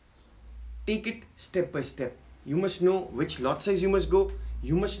 take it step by step. You must know which lot size you must go.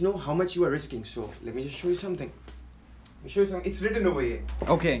 You must know how much you are risking. So, let me just show you something. It's written over here.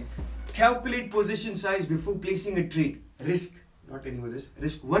 Okay. Calculate position size before placing a trade. Risk, not anymore this,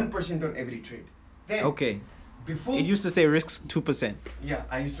 risk 1% on every trade. Then, okay. Before, it used to say risk 2%. Yeah,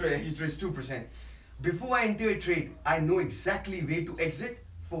 I used to risk 2%. Before I enter a trade, I know exactly where to exit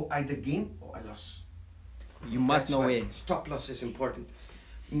for either gain or a loss. You must know where. Stop loss is important.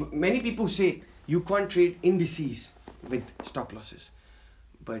 Many people say you can't trade indices with stop losses.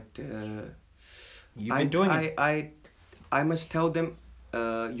 But you've been doing it. I must tell them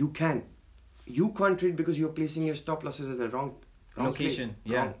you can. You can't trade because you're placing your stop losses at the wrong Location,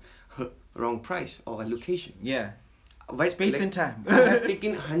 yeah. Wrong price or location. Yeah. But, Space like, and time. I have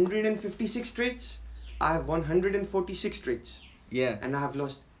taken 156 trades. I have won 146 trades. Yeah. And I have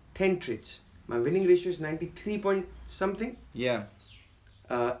lost 10 trades. My winning ratio is 93 point something. Yeah.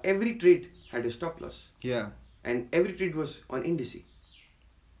 Every trade had a stop loss. Yeah. And every trade was on indice.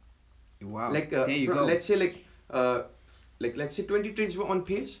 Wow. Like there you go. let's say let's say 20 trades were on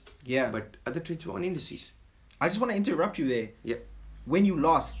pairs. Yeah. But other trades were on indices. I just want to interrupt you there. Yeah. When you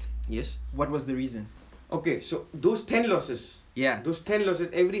lost, Yes. what was the reason? Okay, so those 10 losses. Yeah. Those 10 losses,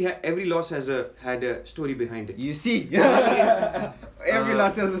 every loss had a story behind it. You see, every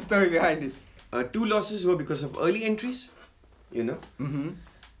loss has a story behind it. 2 losses were because of early entries, you know.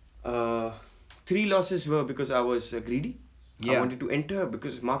 Mm-hmm. 3 losses were because I was greedy. Yeah. I wanted to enter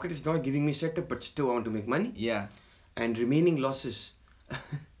because market is not giving me setup, but still I want to make money. Yeah. And remaining losses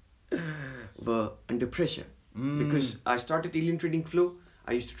were under pressure because I started alien trading flow.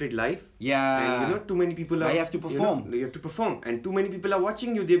 I used to trade live. Yeah. And too many people are... Now you have to perform. You have to perform. And too many people are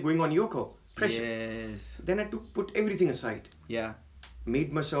watching you. They're going on your call. Pressure. Yes. Then I had to put everything aside. Yeah.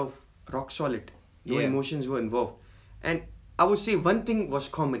 Made myself rock solid. No Yeah. emotions were involved. And I would say one thing was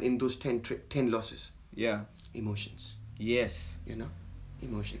common in those 10 losses. Yeah. Emotions. Yes.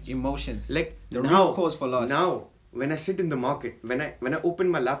 Emotions. Emotions. Like the now, real cause for loss. Now, when I sit in the market, when I open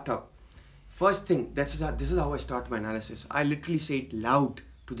my laptop, first thing, this is how I start my analysis. I literally say it loud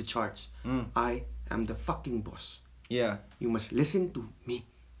to the charts. I am the fucking boss. Yeah. You must listen to me.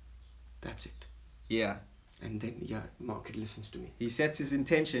 That's it. Yeah. And then, market listens to me. He sets his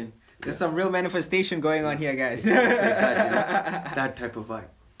intention. There's some real manifestation going on here, guys. It's like that, that type of vibe.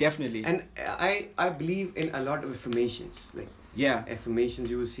 Definitely. And I believe in a lot of affirmations. Like, affirmations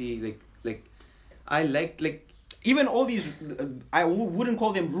you will see, I like even all these, I wouldn't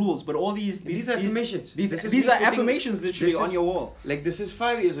call them rules, but all these are affirmations. These are affirmations literally on your wall. Like, this is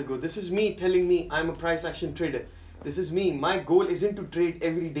 5 years ago. This is me telling me I'm a price action trader. This is me. My goal isn't to trade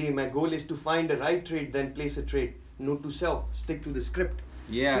every day. My goal is to find the right trade, then place a trade. Note to self. Stick to the script.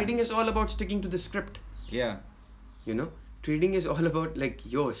 Yeah. Trading is all about sticking to the script. Yeah. Trading is all about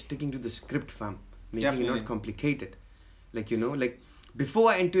sticking to the script, fam. Making it not complicated. Before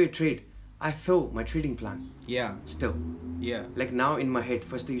I enter a trade, I fill my trading plan. Yeah. Still. Yeah. Like now in my head,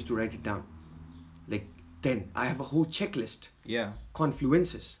 first I used to write it down. Then I have a whole checklist. Yeah.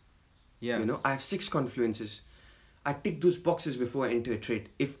 Confluences. Yeah. I have 6 confluences. I tick those boxes before I enter a trade.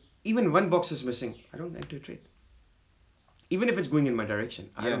 If even one box is missing, I don't enter a trade. Even if it's going in my direction,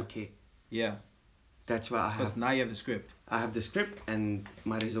 I don't care. Yeah. That's why I have... Because now you have the script. I have the script and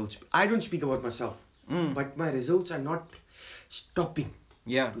my results. I don't speak about myself. But my results are not stopping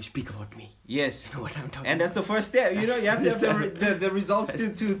to speak about me. Yes. You know what I'm talking about? And that's the first step. You have to have the results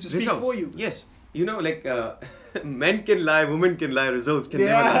to speak for you. Yes. Men can lie, women can lie, results can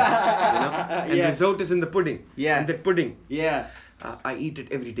never lie. And result is in the pudding. Yeah. And that pudding. Yeah. I eat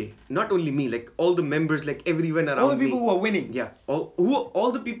it every day. Not only me, all the members, everyone around me. All the people who are winning. Yeah.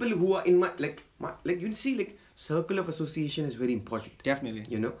 All the people who are in my you see, circle of association is very important. Definitely.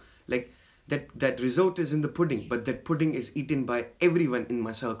 That result is in the pudding, but that pudding is eaten by everyone in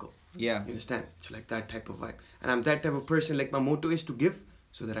my circle. Yeah. You understand? It's like that type of vibe. And I'm that type of person, my motto is to give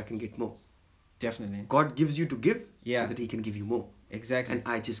so that I can get more. Definitely. God gives you to give so that He can give you more. Exactly. And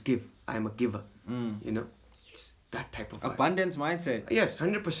I just give. I am a giver. It's that type of vibe. Abundance mindset. Yes,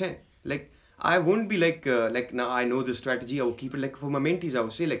 100%. I won't be now I know the strategy. I will keep it for my mentees. I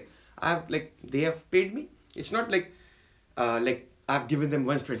will say they have paid me. It's not I've given them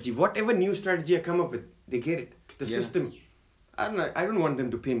one strategy. Whatever new strategy I come up with, they get it. The system. I don't want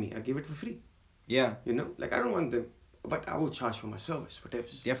them to pay me. I give it for free. Yeah. I don't want them, but I will charge for my service, for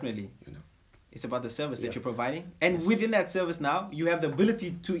devs. Definitely. It's about the service that you're providing. And within that service now, you have the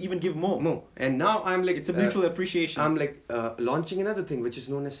ability to even give more. More. And now I'm it's a mutual appreciation. I'm launching another thing, which is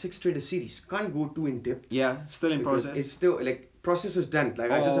known as 6 Trader Series. Can't go too in depth. Yeah, still in process. It's still, process is done.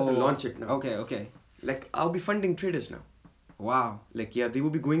 I just have to launch it now. Okay. I'll be funding traders now. Wow. They will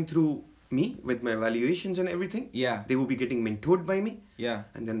be going through me with my valuations and everything. Yeah. They will be getting mentored by me. Yeah.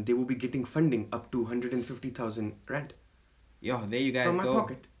 And then they will be getting funding up to 150,000 rand. Yo, there you guys from go. From my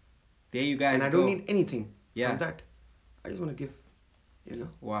pocket. There you guys go. And I don't need anything from that. I just want to give.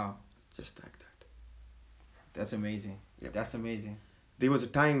 Wow. Just like that. That's amazing. Yep. That's amazing. There was a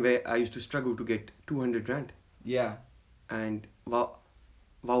time where I used to struggle to get 200 rand. Yeah. And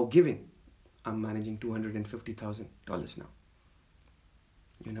while giving, I'm managing $250,000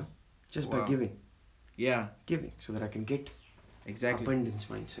 now. Just by giving. Yeah. Giving so that I can get abundance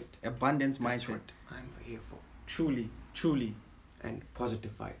mindset. Abundance That's mindset. what I'm here for. Truly. And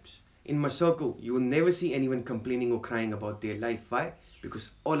positive vibes. in my circle, you will never see anyone complaining or crying about their life. Why?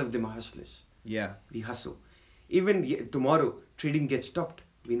 Because all of them are hustlers. Yeah. We hustle. Even tomorrow, trading gets stopped.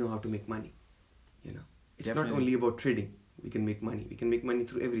 We know how to make money. You know, it's Definitely. not only about trading. We can make money. We can make money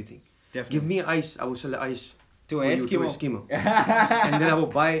through everything. Definitely. Give me ice. I will sell ice To for an you to Eskimo. and then I will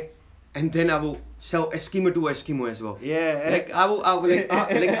buy, and then I will sell Eskimo to Eskimo as well. Yeah. Like I will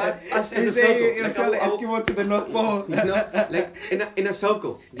us as a circle. You Like, sell I will- Eskimo to the North Pole. you know, like in a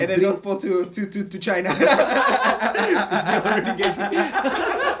circle. We And then bring- North Pole to China. Because they're already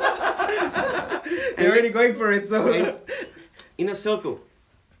getting. They're already going for it, so. And in a circle,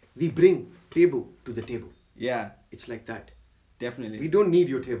 we bring table to the table. Yeah, It's like that. definitely. We don't need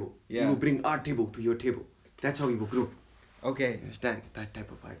your table. Yeah. We will bring our table to your table. That's how we will grow. Okay. You understand? That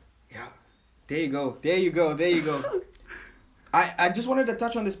type of vibe. Yeah. There you go. There you go. There you go. I just wanted to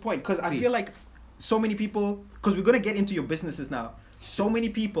touch on this point because I Please. feel like so many people, because we're going to get into your businesses now. So many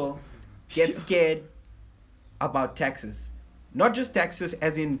people get Yeah. scared about taxes. Not just taxes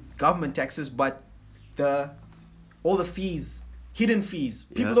as in government taxes, but all the fees, hidden fees.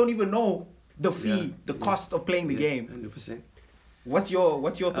 People Yeah. don't even know the fee, Yeah. the cost of playing the Yes, game. 100%. What's your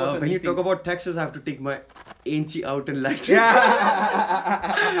thoughts on When these you talk things? about taxes, I have to take my Ainchi out and light it.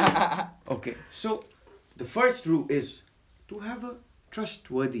 Yeah. Okay, so the first rule is to have a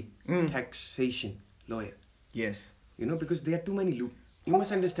trustworthy Mm. taxation lawyer. Yes. You know, because there are too many loops. You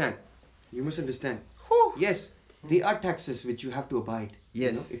must understand. You must understand. Whew. Yes, there are taxes which you have to abide. You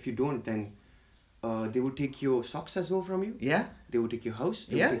Yes. know? If you don't, then they will take your socks as well from you. Yeah. They will take your house.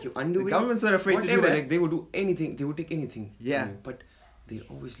 They Yeah. will take your underwear. The government's not afraid to do whatever, that. Like, they will do anything. They will take anything. from Yeah. you. But there are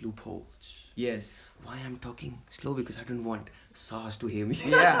always loopholes. Yes. Why I'm talking slow? Because I don't want SARS to hear me.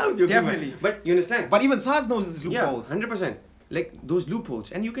 Yeah, I'm joking, definitely. But you understand? But even SARS knows its yeah, loopholes. 100%. Like those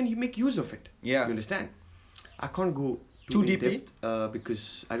loopholes, and you can make use of it. Yeah. You understand? I can't go Too in deeply? depth,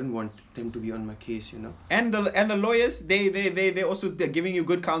 because I don't want them to be on my case. You know. And the lawyers, they also they're giving you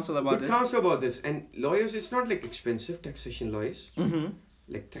good counsel about Good this. counsel about this, and lawyers. It's not like expensive taxation lawyers. Mm-hmm.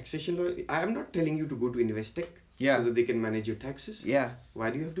 Like taxation lawyer. I am not telling you to go to Investec. Yeah. So that they can manage your taxes. Yeah. Why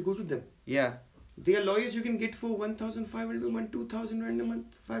do you have to go to them? Yeah. They are lawyers you can get for 1,500 a month, 2,000 rand a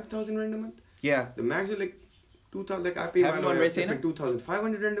month, 5,000 rand a month. Yeah. The max is like 2,000. Like I pay Have my him on lawyer retainer?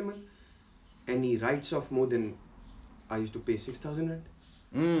 2,500 rand a month. And he writes off more than I used to pay 6,000 rand.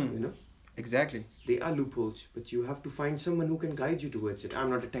 Mm. You know, Exactly. they are loopholes, but you have to find someone who can guide you towards it. I'm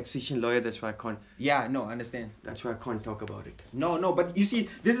not a taxation lawyer, that's why I can't. Yeah. No. Understand. That's why I can't talk about it. No. But you see,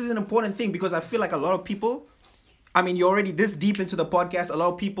 this is an important thing because I feel like a lot of people. I mean, you're already this deep into the podcast. A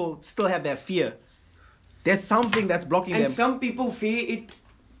lot of people still have that fear. There's something that's blocking And them. some people fear it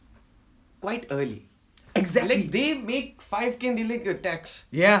quite early. Exactly. Like they make 5k and they like a tax.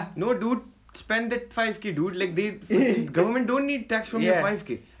 Yeah. No, dude, spend that 5k, dude. Like government don't need tax from your Yeah.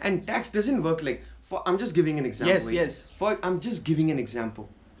 5k, and tax doesn't work like. I'm just giving an example. Yes, yes. I'm just giving an example.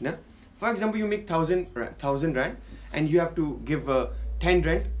 No? For example, you make 1,000 rand, and you have to give 10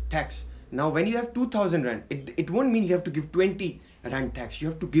 rand tax. Now, when you have 2,000 rand, it won't mean you have to give 20 rand tax. You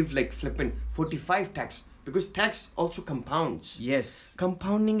have to give like flippin' 45 tax, because tax also compounds. Yes.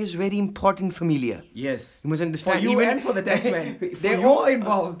 Compounding is very important, familia. Yes. You must For understand. you Even- and for the taxman. For They're you- all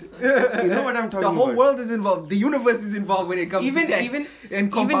involved. You know what I'm talking The whole about. world is involved. The universe is involved when it comes to tax and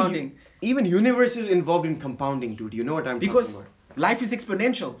compounding. Even universe is involved in compounding, dude. You know what I'm Because talking about. life is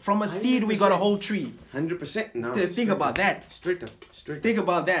exponential. From a seed, we got a 100%. whole tree. 100% now. Think about that. Straight up. Straight Think up.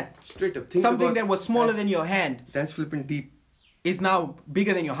 about that. Straight up. Think Something about that was smaller that's- than your hand That's flipping deep. is now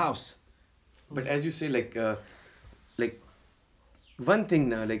bigger than your house. But as you say, like one thing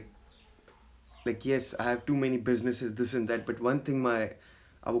now, like yes, I have too many businesses, this and that. But one thing, I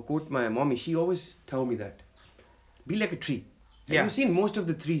will quote my mommy. She always tell me that, be like a tree. And Yeah. you've seen most of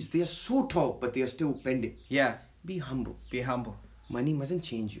the trees. They are so tall, but they are still bending. Yeah. Be humble. Be humble. Money mustn't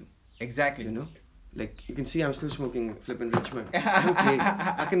change you. Exactly. You know, like you can see, I'm still smoking flipping Richmond. Okay,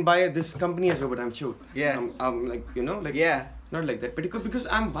 I can buy this company as well, but I'm chill. Yeah. I'm like, you know, like Yeah. not like that. But because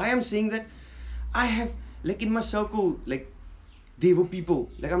why I'm saying that, I have like in my circle, like they were people.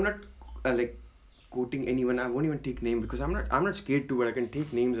 Like I'm not like quoting anyone. I won't even take name because I'm not scared to, but I can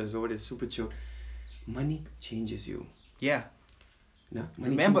take names as well. It's super chill. Money changes you. Yeah. No,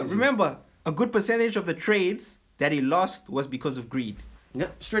 money Remember, changes you. remember, a good percentage of the trades that he lost was because of greed. Yeah,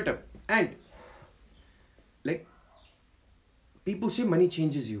 straight up. And like people say money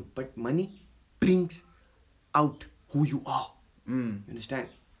changes you, but money brings out who you are. Mm. You understand?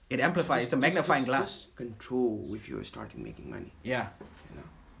 It amplifies. It's a magnifying glass. Just control if you're starting making money. Yeah. You know,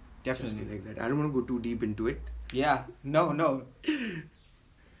 Definitely. just be like that. I don't want to go too deep into it. Yeah. No.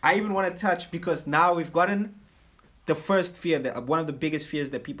 I even want to touch because now we've gotten the first fear, one of the biggest fears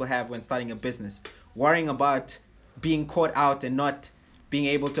that people have when starting a business, worrying about being caught out and not being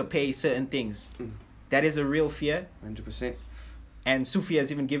able to pay certain things. That is a real fear. 100%. And Sufi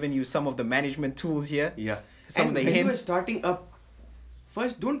has even given you some of the management tools here. Yeah. Some and of the when hints. you are starting up,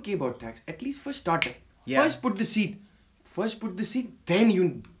 first don't care about tax. At least first start up. Yeah. First put the seed. Then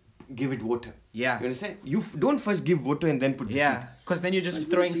you give it water. Yeah. You understand? You don't first give water and then put the seed. Yeah, because then you're just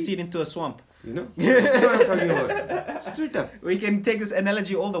throwing seed into a swamp. You know? That's what I'm talking about. Straight up. We can take this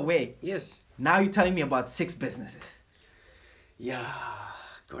analogy all the way. Yes. Now you're telling me about 6 businesses. Yeah.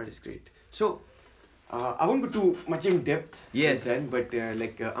 God is great. So, I won't go too much in depth. Yes. Then, but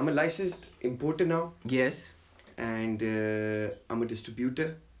I'm a licensed importer now. Yes. And I'm a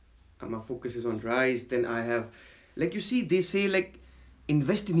distributor. My focus is on rice. Then I have, like you see, they say like,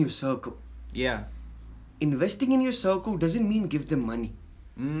 invest in your circle. Yeah. Investing in your circle doesn't mean give them money.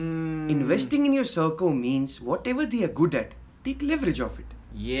 Investing in your circle means whatever they are good at, take leverage of it.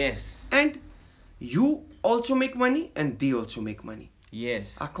 Yes. And you also make money and they also make money.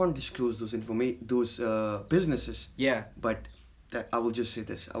 Yes. I can't disclose those businesses. Yeah. But that I will just say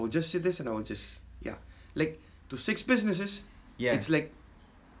this. And I will just, like those 6 businesses. Yeah. It's like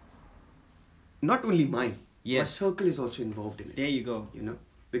not only mine. Yes. My circle is also involved in it. There you go. You know,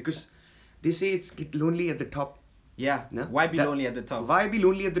 because they say it's get lonely at the top. Yeah. No? Why be lonely at the top? Why be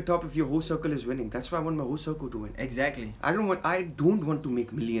lonely at the top if your whole circle is winning? That's why I want my whole circle to win. Exactly. I don't want to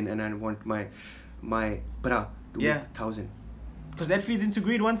make million and I want my bra to make 1,000. Because that feeds into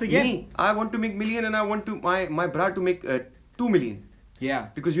greed once again. Me, I want to make million and I want to my bra to make 2 million. Yeah.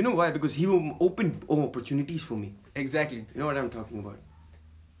 Because you know why? Because he will open opportunities for me. Exactly. You know what I'm talking about?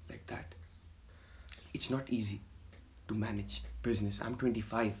 Like that. It's not easy to manage business. I'm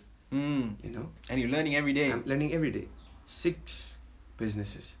 25. You know? And you're learning every day. I'm learning every day. 6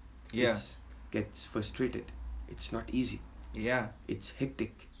 businesses. Yeah. It gets frustrated. It's not easy. Yeah. It's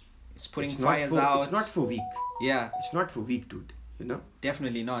hectic. It's putting fires out. It's not for weak. Yeah. It's not for weak, dude. You know?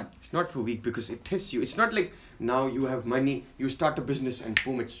 Definitely not. It's not for weak because it tests you. It's not like now you have money, you start a business and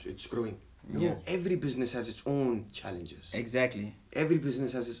boom, it's growing. No, Yeah. every business has its own challenges. Exactly. Every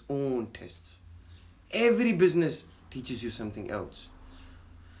business has its own tests. Every business teaches you something else.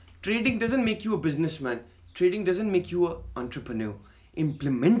 Trading doesn't make you a businessman. Trading doesn't make you an entrepreneur.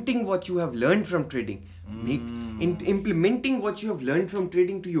 Implementing what you have learned from trading, implementing what you have learned from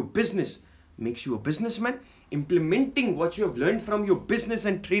trading to your business makes you a businessman. Implementing what you have learned from your business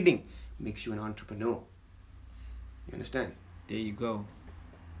and trading makes you an entrepreneur. You understand? There you go.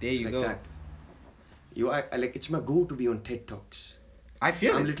 There It's you like go. that. I like it's my goal to be on TED Talks. I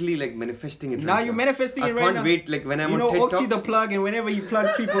feel I'm it. literally like manifesting it. Now right you're manifesting it right now. I can't wait. Like when I'm you on know, TED Oxy Talks. the plug, and whenever he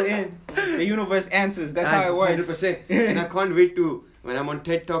plugs people in, the universe answers. That's how it works. 100%. And I can't wait to when I'm on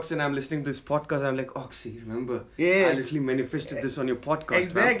TED Talks and I'm listening to this podcast. I'm like, Oxy, remember? Yeah. I literally manifested this on your podcast.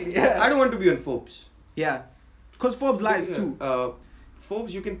 Exactly. Man. I don't want to be on Forbes. Yeah. Because Forbes lies too.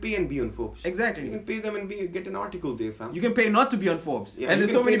 Forbes, you can pay and be on Forbes. Exactly. You can pay them and get an article there, fam. You can pay not to be on Forbes. Yeah, and you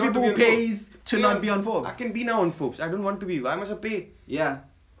there's can so many pay not people to who be on pays to not be on Forbes. I can be now on Forbes. I don't want to be. Why must I pay? Yeah.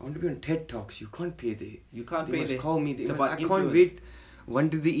 I want to be on TED Talks. You can't pay there. You can't They pay must there. call me. It's I about can't influence. wait. When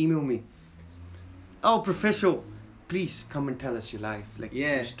did they email me? Oh, Professor, please come and tell us your life. Like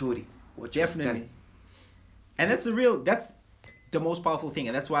your story. What you've Definitely. done. And that's the most powerful thing.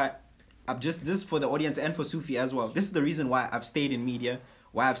 And that's why this is for the audience and for Sufi as well. This is the reason why I've stayed in media,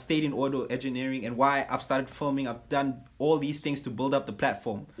 why I've stayed in audio engineering, and why I've started filming. I've done all these things to build up the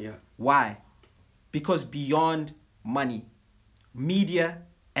platform. Yeah. Why? Because beyond money, media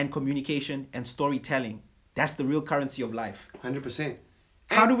and communication and storytelling, that's the real currency of life. 100%.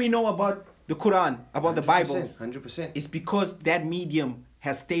 How do we know about the Quran, about the Bible? 100%. It's because that medium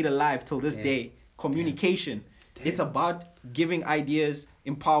has stayed alive till this day. Communication. It's about giving ideas,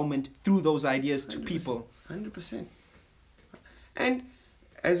 empowerment through those ideas to 100%. people. 100%. And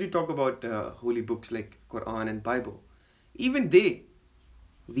as we talk about holy books like Quran and Bible, even the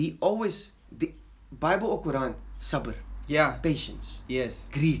Bible or Quran, sabr, patience,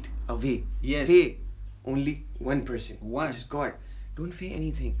 greed, away, fear, only one person, which is God. Don't fear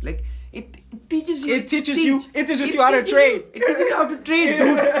anything. Like it teaches you. It teaches you how to trade. It teaches you how to trade,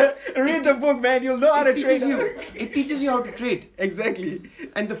 dude. Read the book, man. You'll know how to trade. It teaches you how to trade. Exactly.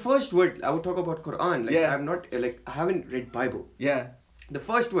 And the first word, I would talk about Quran. I haven't read Bible. Yeah. The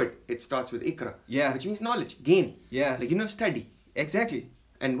first word, it starts with Ikra. Yeah. Which means knowledge, gain. Yeah. Like, study. Exactly.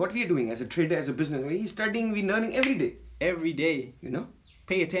 And what we are doing as a trader, as a businessman, we're studying, we're learning every day. Every day.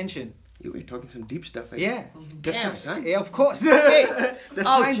 Pay attention. You were talking some deep stuff. Yeah. Damn, son. Yeah, of course. Hey, the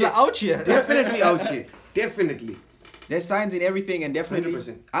signs are out here. Definitely out here. Definitely. There's signs in everything, and definitely.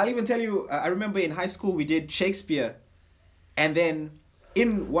 100%. I'll even tell you. I remember in high school we did Shakespeare, and then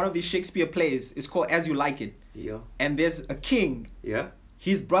in one of these Shakespeare plays, it's called As You Like It. Yeah. And there's a king. Yeah.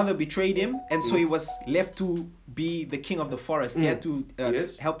 His brother betrayed him, and so he was left to be the king of the forest. He had to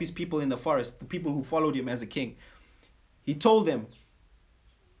Yes. help his people in the forest, the people who followed him as a king. He told them,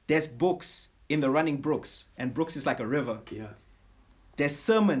 there's books in the running brooks, and brooks is like a river. Yeah. There's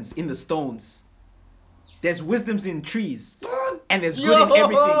sermons in the stones. There's wisdoms in trees. And there's good in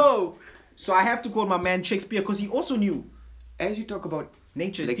everything. So I have to quote my man Shakespeare, because he also knew As you talk about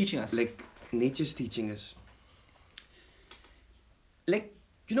nature is teaching us. Like, nature's teaching us. Like,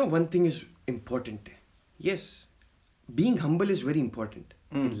 one thing is important. Yes, being humble is very important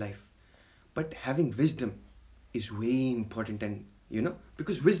in life. But having wisdom is way important, and,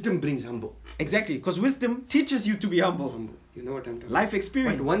 because wisdom brings humble. Exactly, because wisdom teaches you to be humble. Humble. You know what I'm talking about? Life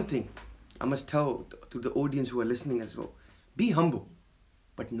experience. But one thing I must tell to the audience who are listening as well. Be humble,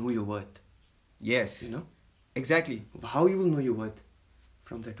 but know your worth. Yes. You know? Exactly. How you will know your worth?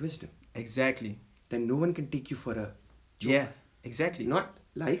 From that wisdom. Exactly. Then no one can take you for a joke. Yeah, exactly. Not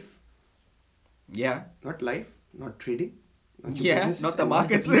life, Yeah. not trading, not your Yeah, businesses, not the and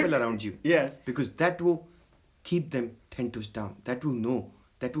markets. people around you. Yeah. Because that will keep them 10 toes down. That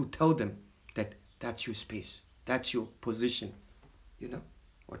will tell them that that's your space, that's your position. You know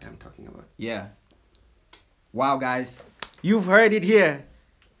what I'm talking about. Yeah. Wow, guys. You've heard it here.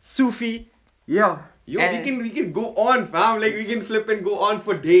 Sufi. Yeah. Yo, we can go on, fam. Like, we can flip and go on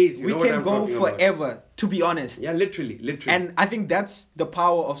for days. You we know what can I'm go talking about. forever, to be honest. Yeah, literally. And I think that's the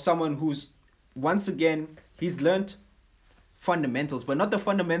power of someone who's, once again, he's learnt fundamentals, but not the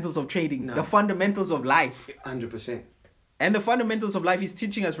fundamentals of trading, No. the fundamentals of life. 100%. And the fundamentals of life he's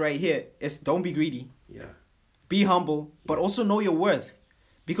teaching us right here is don't be greedy, Yeah. be humble, but also know your worth.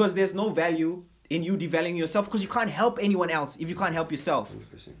 Because there's no value in you devaluing yourself, because you can't help anyone else if you can't help yourself.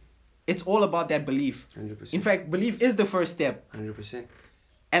 100%. It's all about that belief. 100%. In fact, belief is the first step. 100%.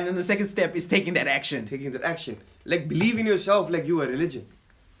 And then the second step is taking that action. Taking that action. Like, believe in yourself like you are religion.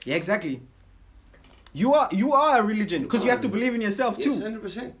 Yeah, exactly. You are a religion, because you have to believe in yourself too. Yes,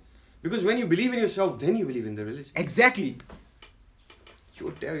 100%. Because when you believe in yourself, then you believe in the religion. Exactly.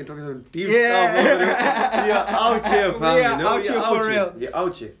 You're talking about deep Yeah. stuff. We are out here, fam. We are you know? out here for real. You're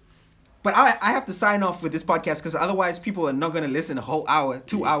out here. But I have to sign off with this podcast, because otherwise people are not going to listen a whole hour,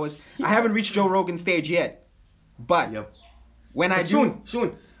 2 hours. I haven't reached Joe Rogan's stage yet. But Yep. when I But do...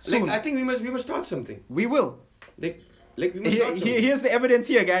 soon. Soon. Like, I think we must start something. We will. Like we must start something. Here's the evidence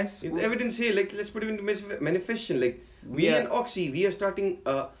here, guys. Here's the evidence here. Like, let's put it into manifestation. Like, we are- and Oxy, we are starting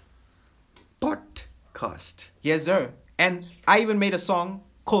a podcast. Yes, sir. And I even made a song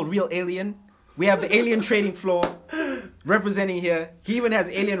called Real Alien. We have the Alien Trading Floor representing here. He even has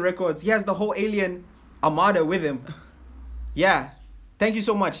Alien Records. He has the whole Alien Armada with him. Yeah. Thank you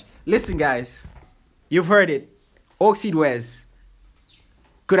so much. Listen, guys. You've heard it. Oxide Wes.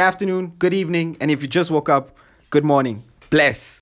 Good afternoon, good evening, and if you just woke up, good morning. Bless.